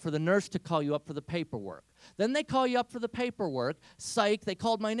waiting for the nurse to call you up for the paperwork. Then they call you up for the paperwork. Psych, they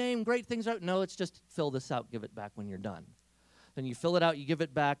called my name, great things are. No, it's just fill this out, give it back when you're done. Then you fill it out, you give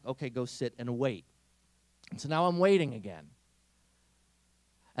it back, okay, go sit and wait. And so now I'm waiting again.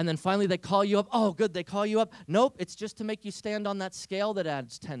 And then finally they call you up. Oh, good, they call you up. Nope, it's just to make you stand on that scale that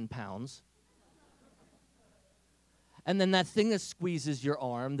adds 10 pounds. And then that thing that squeezes your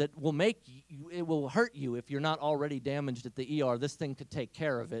arm that will it will hurt you if you're not already damaged at the ER. This thing could take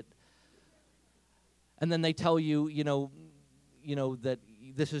care of it. And then they tell you, you know that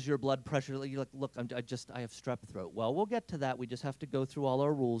this is your blood pressure. You're like, look, I have strep throat. Well, we'll get to that. We just have to go through all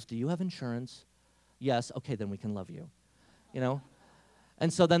our rules. Do you have insurance? Yes. Okay, then we can love you. You know?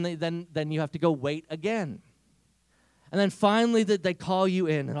 And so then you have to go wait again. And then finally they call you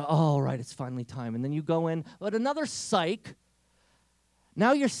in, and all right, it's finally time. And then you go in, but another psych.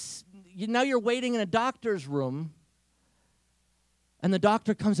 Now you're waiting in a doctor's room, and the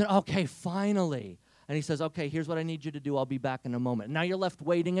doctor comes in. Okay, finally, and he says, "Okay, here's what I need you to do. I'll be back in a moment." Now you're left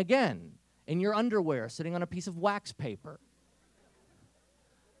waiting again in your underwear, sitting on a piece of wax paper.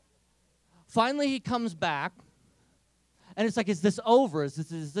 Finally, he comes back. And it's like, is this over? Is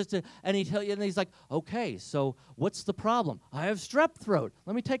this and he's like, okay, so what's the problem? I have strep throat.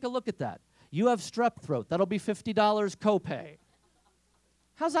 Let me take a look at that. You have strep throat. That'll be $50 copay.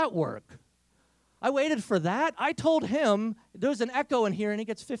 How's that work? I waited for that. I told him there's an echo in here, and he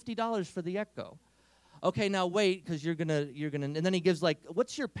gets $50 for the echo. Okay, now wait, because you're gonna, and then he gives like,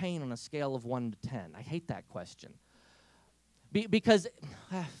 what's your pain on a scale of 1 to 10? I hate that question. Because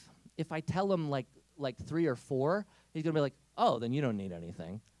if I tell him like 3 or 4, he's going to be like, oh, then you don't need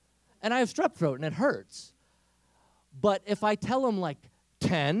anything. And I have strep throat, and it hurts. But if I tell him like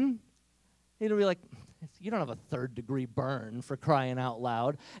 10, he'll be like, you don't have a 3rd-degree burn, for crying out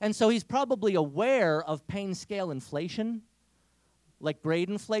loud. And so he's probably aware of pain scale inflation, like grade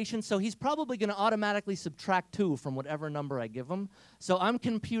inflation. So he's probably going to automatically subtract 2 from whatever number I give him. So I'm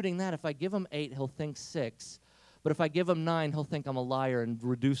computing that. If I give him 8, he'll think 6. But if I give him 9, he'll think I'm a liar and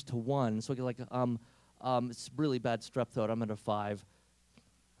reduce to 1. So he'll be like, it's really bad strep throat. I'm at a 5.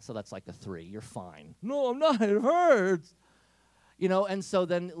 So that's like a 3. You're fine. No, I'm not. It hurts. You know, and so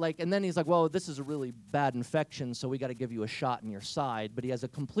then and then he's like, well, this is a really bad infection, so we got to give you a shot in your side. But he has a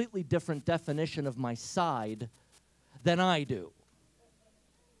completely different definition of my side than I do.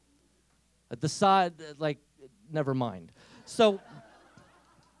 At the side, never mind. So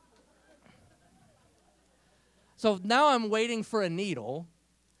now I'm waiting for a needle.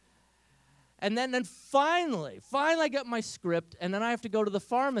 And then finally I get my script, and then I have to go to the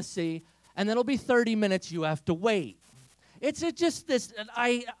pharmacy, and then it'll be 30 minutes you have to wait. It's just this,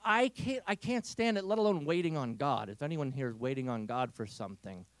 I can't stand it, let alone waiting on God. If anyone here is waiting on God for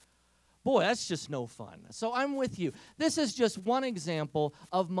something, boy, that's just no fun. So I'm with you. This is just one example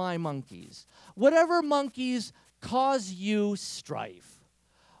of my monkeys. Whatever monkeys cause you strife,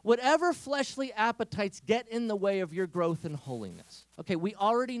 whatever fleshly appetites get in the way of your growth in holiness. Okay, we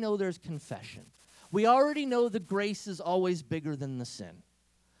already know there's confession. We already know the grace is always bigger than the sin.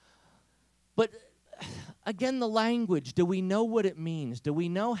 But again, the language, do we know what it means? Do we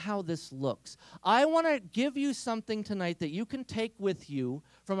know how this looks? I want to give you something tonight that you can take with you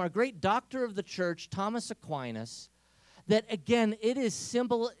from our great doctor of the church, Thomas Aquinas, that, again, it is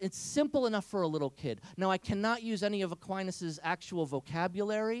simple. It's simple enough for a little kid. Now, I cannot use any of Aquinas' actual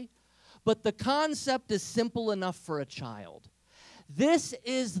vocabulary, but the concept is simple enough for a child. This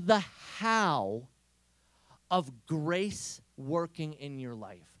is the how of grace working in your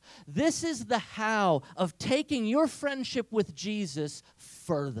life. This is the how of taking your friendship with Jesus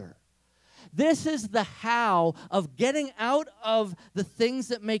further. This is the how of getting out of the things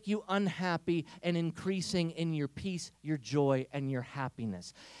that make you unhappy and increasing in your peace, your joy, and your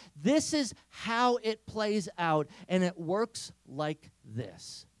happiness. This is how it plays out, and it works like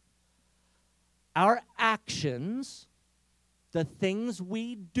this. Our actions, the things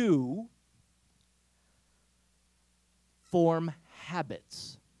we do, form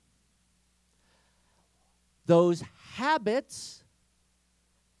habits. Those habits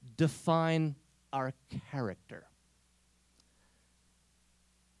define our character.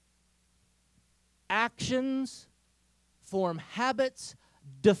 Actions form habits,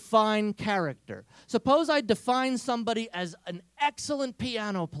 define character. Suppose I define somebody as an excellent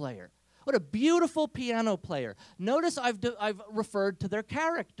piano player. What a beautiful piano player. Notice I've referred to their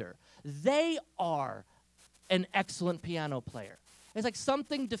character. They are an excellent piano player. It's like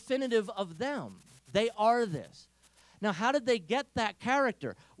something definitive of them. They are this. Now, how did they get that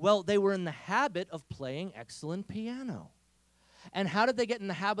character? Well, they were in the habit of playing excellent piano. And how did they get in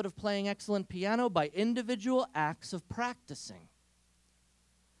the habit of playing excellent piano? By individual acts of practicing.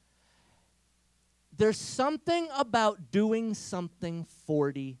 There's something about doing something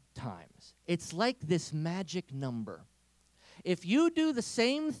 40 times. It's like this magic number. If you do the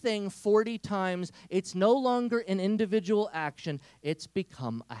same thing 40 times, it's no longer an individual action, it's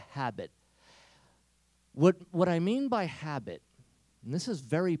become a habit. What I mean by habit, and this is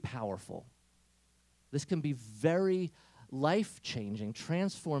very powerful, this can be very life-changing,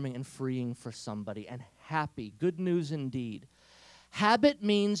 transforming and freeing for somebody, and happy, good news indeed. Habit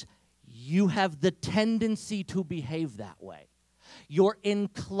means you have the tendency to behave that way. You're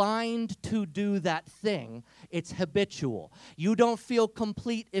inclined to do that thing. It's habitual. You don't feel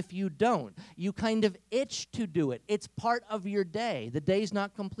complete if you don't. You kind of itch to do it. It's part of your day. The day's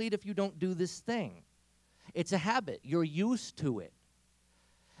not complete if you don't do this thing. It's a habit. You're used to it.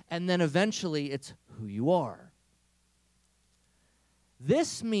 And then eventually it's who you are.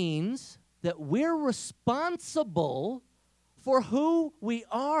 This means that we're responsible for who we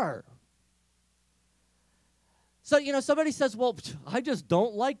are. So, somebody says, well, I just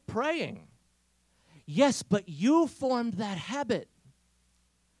don't like praying. Yes, but you formed that habit.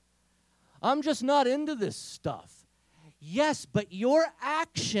 I'm just not into this stuff. Yes, but your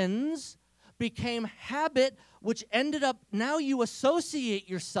actions became habit, which ended up, now you associate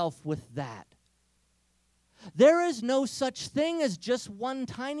yourself with that. There is no such thing as just one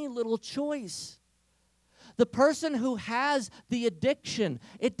tiny little choice. The person who has the addiction,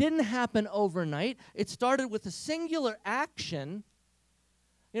 it didn't happen overnight. It started with a singular action.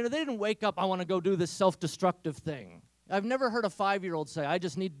 They didn't wake up, I want to go do this self-destructive thing. I've never heard a 5-year-old say, I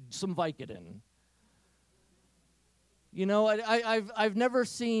just need some Vicodin. I've never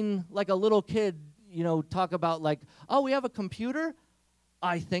seen like a little kid, talk about like, oh, we have a computer?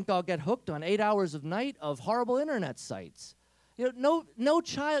 I think I'll get hooked on 8 hours of night of horrible internet sites. No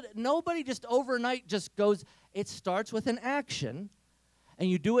child, nobody just overnight just goes, it starts with an action, and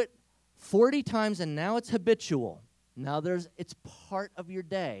you do it 40 times, and now it's habitual. Now it's part of your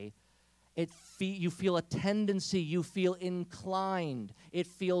day. You feel a tendency, you feel inclined, it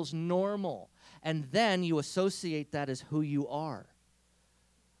feels normal, and then you associate that as who you are.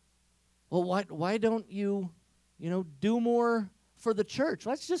 Well, why don't you, do more for the church?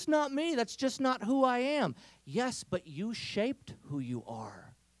 That's just not me. That's just not who I am. Yes, but you shaped who you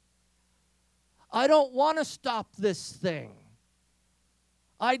are. I don't want to stop this thing.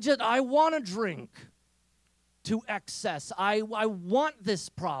 I want to drink to excess. I want this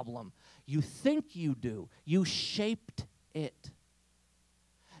problem. You think you do. You shaped it.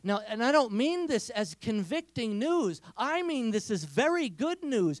 Now, and I don't mean this as convicting news. I mean this is very good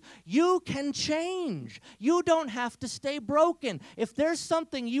news. You can change. You don't have to stay broken. If there's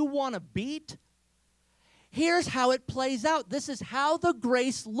something you want to beat, here's how it plays out. This is how the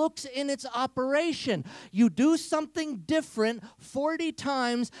grace looks in its operation. You do something different 40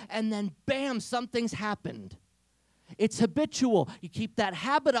 times, and then bam, something's happened. It's habitual. You keep that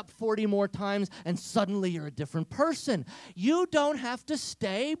habit up 40 more times, and suddenly you're a different person. You don't have to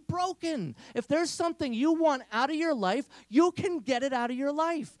stay broken. If there's something you want out of your life, you can get it out of your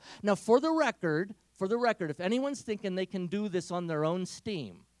life. Now, for the record, if anyone's thinking they can do this on their own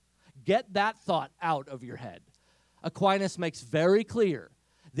steam, get that thought out of your head. Aquinas makes very clear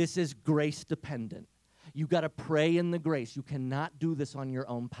this is grace dependent. You got to pray in the grace. You cannot do this on your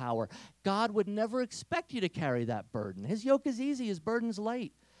own power. God would never expect you to carry that burden. His yoke is easy, his burden's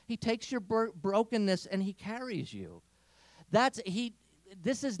light. He takes your brokenness and he carries you.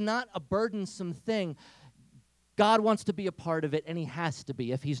 This is not a burdensome thing. God wants to be a part of it, and he has to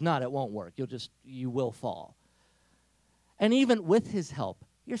be. If he's not, it won't work. You will fall. And even with his help,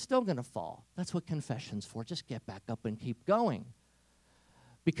 you're still going to fall. That's what confession's for. Just get back up and keep going.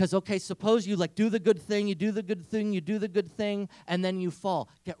 Because, okay, suppose you do the good thing, you do the good thing, you do the good thing, and then you fall.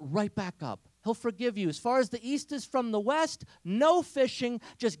 Get right back up. He'll forgive you. As far as the east is from the west, no fishing.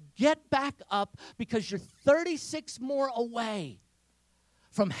 Just get back up because you're 36 more away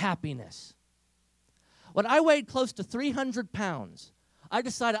from happiness. When I weighed close to 300 pounds, I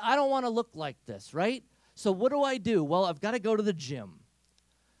decided I don't want to look like this, right? So what do? Well, I've got to go to the gym.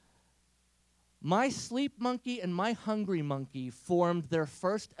 My sleep monkey and my hungry monkey formed their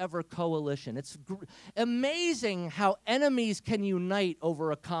first ever coalition. It's amazing how enemies can unite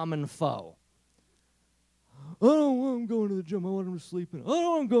over a common foe. I don't want him going to the gym. I want him to sleep in. I don't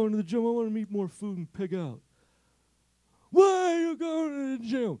want him going to the gym. I want him to eat more food and pig out. Why are you going to the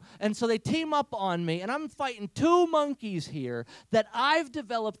gym? And so they team up on me, and I'm fighting two monkeys here that I've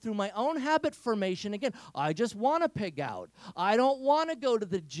developed through my own habit formation. Again, I just want to pig out. I don't want to go to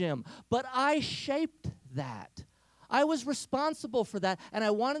the gym. But I shaped that. I was responsible for that, and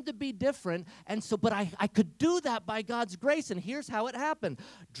I wanted to be different. And so, but I could do that by God's grace, and here's how it happened.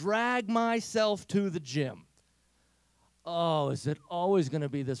 Drag myself to the gym. Oh, is it always going to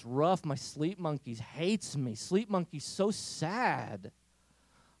be this rough? My sleep monkey hates me. Sleep monkey's so sad.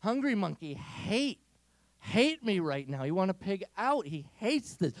 Hungry monkey hate me right now. You want to pig out. He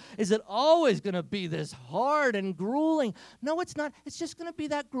hates this. Is it always going to be this hard and grueling? No, it's not. It's just going to be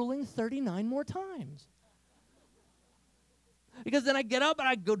that grueling 39 more times. Because then I get up and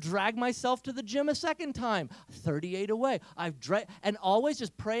I go drag myself to the gym a second time. 38 away. And always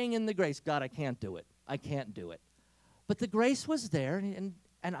just praying in the grace. God, I can't do it. I can't do it. But the grace was there,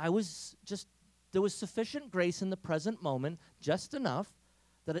 and I was just, there was sufficient grace in the present moment, just enough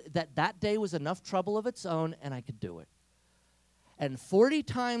that day was enough trouble of its own, and I could do it. And 40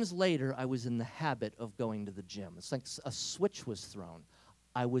 times later, I was in the habit of going to the gym. It's like a switch was thrown.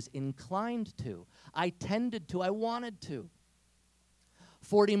 I was inclined to. I tended to. I wanted to.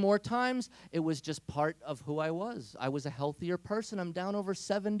 40 more times, it was just part of who I was. I was a healthier person. I'm down over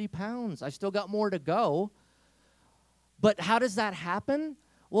 70 pounds. I still got more to go. But how does that happen?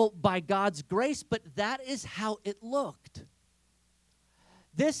 Well, by God's grace, but that is how it looked.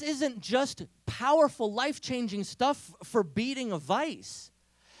 This isn't just powerful, life-changing stuff for beating a vice.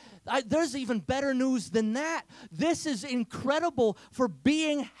 There's even better news than that. This is incredible for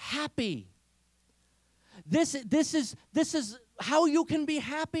being happy. This is how you can be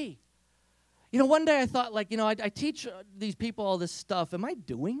happy. You know, one day I thought, I teach these people all this stuff. Am I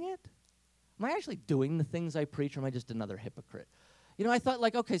doing it? Am I actually doing the things I preach, or am I just another hypocrite? You know, I thought,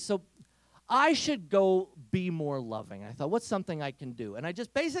 okay, so I should go be more loving. I thought, what's something I can do? And I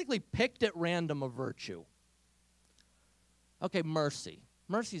just basically picked at random a virtue. Okay, mercy.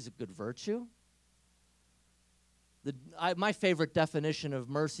 Mercy is a good virtue. My favorite definition of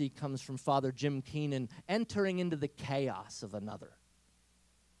mercy comes from Father Jim Keenan, entering into the chaos of another.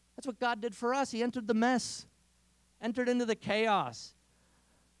 That's what God did for us. He entered the mess, entered into the chaos.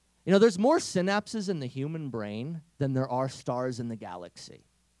 You know, there's more synapses in the human brain than there are stars in the galaxy.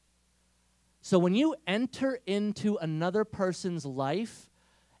 So when you enter into another person's life,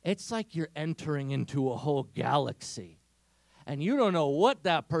 it's like you're entering into a whole galaxy. And you don't know what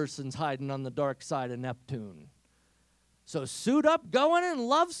that person's hiding on the dark side of Neptune. So suit up, go in and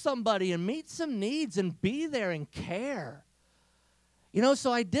love somebody and meet some needs and be there and care. You know,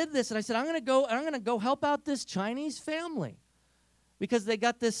 so I did this, and I said, I'm going to go help out this Chinese family. Because they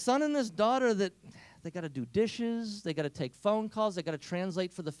got this son and this daughter that they got to do dishes, they got to take phone calls, they got to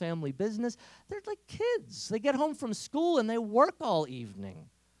translate for the family business. They're like kids. They get home from school and they work all evening.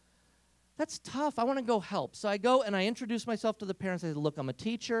 That's tough. I want to go help. So I go and I introduce myself to the parents. I say, look, I'm a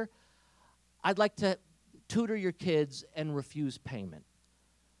teacher. I'd like to tutor your kids and refuse payment.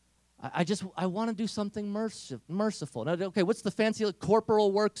 I want to do something merciful. Now, okay, what's the fancy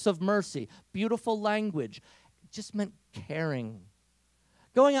corporal works of mercy? Beautiful language. It just meant caring.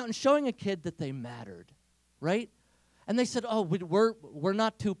 Going out and showing a kid that they mattered, right? And they said, oh, we're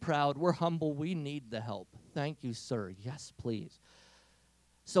not too proud. We're humble. We need the help. Thank you, sir. Yes, please.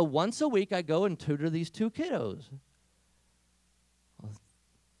 So once a week, I go and tutor these two kiddos.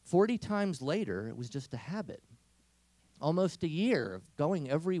 40 times later, it was just a habit. Almost a year of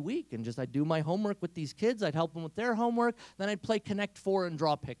going every week, and I'd do my homework with these kids. I'd help them with their homework. Then I'd play Connect 4 and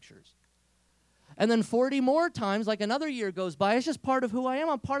draw pictures. And then 40 more times, like another year goes by, it's just part of who I am.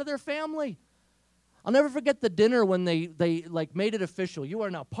 I'm part of their family. I'll never forget the dinner when they made it official. You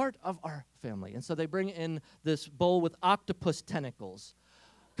are now part of our family. And so they bring in this bowl with octopus tentacles.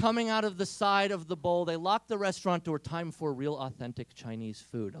 coming out of the side of the bowl. They lock the restaurant door. Time for real, authentic Chinese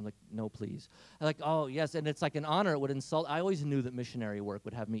food. I'm like, no, please. I'm like, oh, yes. And it's like an honor. It would insult. I always knew that missionary work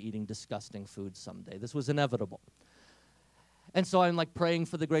would have me eating disgusting food someday. This was inevitable. And so I'm like praying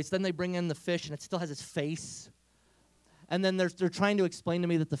for the grace. Then they bring in the fish, and it still has its face. And then they're trying to explain to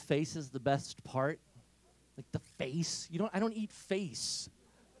me that the face is the best part. Like the face. I don't eat face.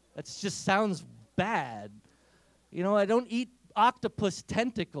 That just sounds bad. I don't eat octopus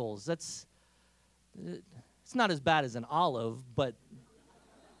tentacles. It's not as bad as an olive, but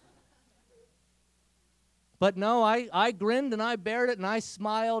no, I grinned and I bared it and I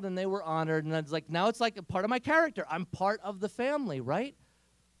smiled and they were honored, and it's like, now it's like a part of my character. I'm part of the family, right?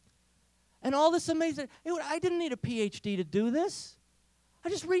 And all this amazing, I didn't need a PhD to do this. I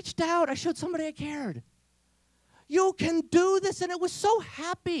just reached out. I showed somebody I cared. You can do this, and it was so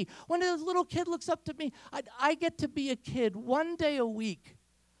happy when a little kid looks up to me. I get to be a kid one day a week.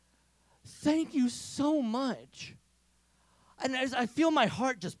 Thank you so much. And as I feel my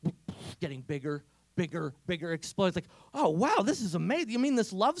heart just getting bigger, explodes. Like, oh, wow, this is amazing. You mean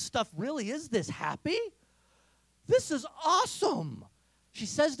this love stuff really is this happy? This is awesome. She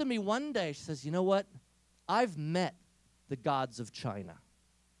says to me one day, she says, you know what? I've met the gods of China,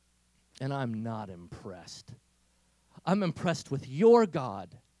 and I'm not impressed. I'm impressed with your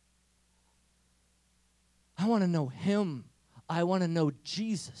God. I want to know him. I want to know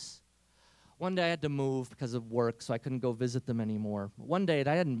Jesus. One day I had to move because of work, so I couldn't go visit them anymore. One day,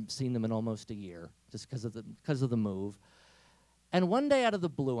 I hadn't seen them in almost a year, just because of the move. And one day out of the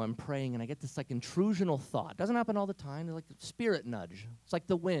blue, I'm praying, and I get this like intrusional thought. It doesn't happen all the time. It's like a spirit nudge. It's like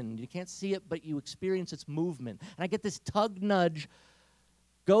the wind. You can't see it, but you experience its movement. And I get this tug nudge.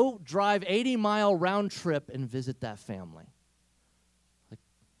 Go drive 80-mile round trip and visit that family. Like,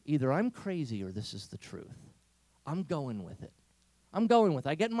 either I'm crazy or this is the truth. I'm going with it.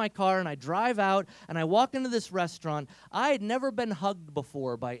 I get in my car and I drive out and I walk into this restaurant. I had never been hugged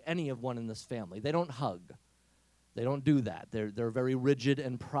before by any of one in this family. They don't hug. They don't do that. They're very rigid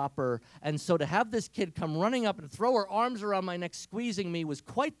and proper. And so to have this kid come running up and throw her arms around my neck, squeezing me, was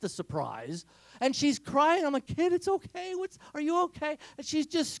quite the surprise. And she's crying. I'm like, kid, it's okay. Are you okay? And she's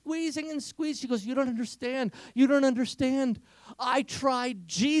just squeezing and squeezing. She goes, you don't understand. You don't understand. I tried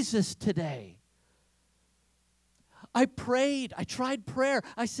Jesus today. I prayed. I tried prayer.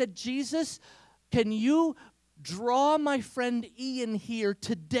 I said, Jesus, can you draw my friend Ian here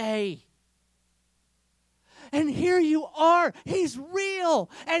today? And here you are. He's real.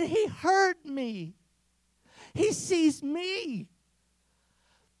 And he heard me. He sees me.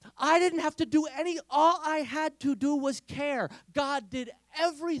 I didn't have to do all I had to do was care. God did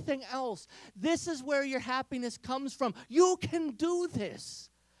everything else. This is where your happiness comes from. You can do this.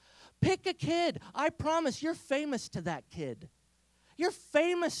 Pick a kid. I promise you're famous to that kid. You're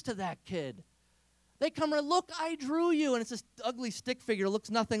famous to that kid. They come around, look, I drew you. And it's this ugly stick figure, looks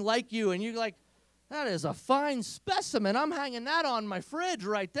nothing like you. And you're like, that is a fine specimen. I'm hanging that on my fridge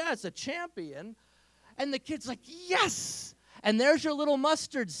right there. It's a champion. And the kid's like, yes. And there's your little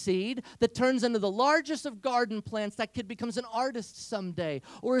mustard seed that turns into the largest of garden plants. That kid becomes an artist someday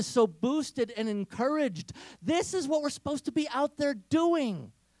or is so boosted and encouraged. This is what we're supposed to be out there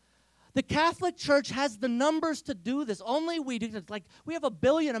doing. The Catholic Church has the numbers to do this. Only we do. Like, we have 1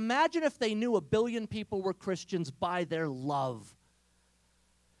 billion. Imagine if they knew 1 billion people were Christians by their love.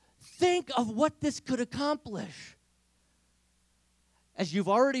 Think of what this could accomplish. As you've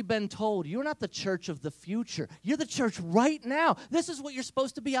already been told, you're not the church of the future. You're the church right now. This is what you're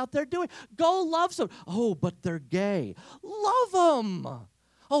supposed to be out there doing. Go love someone. Oh, but they're gay. Love them.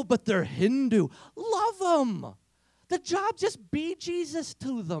 Oh, but they're Hindu. Love them. The job, just be Jesus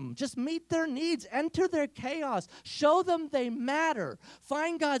to them. Just meet their needs. Enter their chaos. Show them they matter.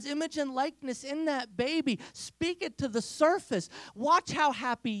 Find God's image and likeness in that baby. Speak it to the surface. Watch how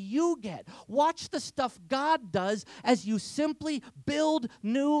happy you get. Watch the stuff God does as you simply build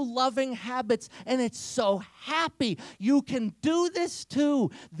new loving habits. And it's so happy. You can do this too.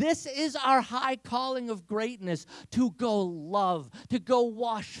 This is our high calling of greatness, to go love, to go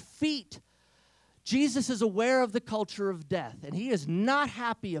wash feet. Jesus is aware of the culture of death, and he is not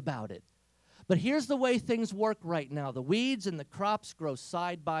happy about it. But here's the way things work right now. The weeds and the crops grow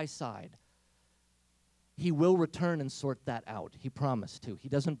side by side. He will return and sort that out. He promised to. He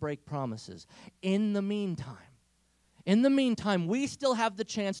doesn't break promises. In the meantime, we still have the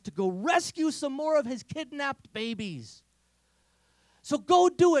chance to go rescue some more of his kidnapped babies. So go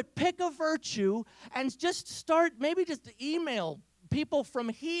do it. Pick a virtue and just start, maybe just email people from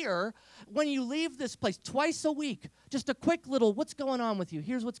here when you leave this place twice a week. Just a quick little, what's going on with you?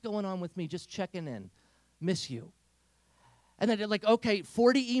 Here's what's going on with me. Just checking in. Miss you. And then like, okay,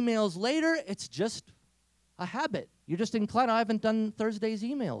 40 emails later, it's just a habit. You're just inclined. I haven't done Thursday's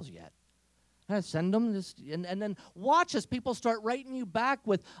emails yet. I send them, and then watch as people start writing you back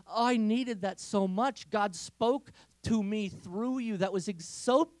with, oh, I needed that so much. God spoke to me through you. That was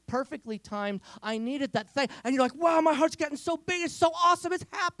so perfectly timed. I needed that thing. And you're like, wow, my heart's getting so big. It's so awesome. It's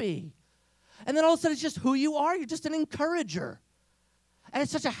happy. And then all of a sudden, it's just who you are. You're just an encourager. And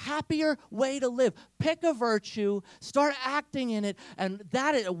it's such a happier way to live. Pick a virtue, start acting in it, and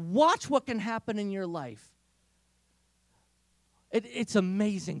watch what can happen in your life. It's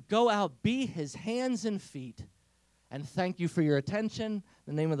amazing. Go out, be his hands and feet. And thank you for your attention.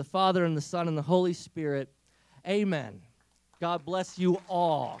 In the name of the Father, and the Son, and the Holy Spirit. Amen. God bless you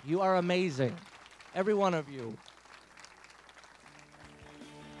all. You are amazing. Every one of you.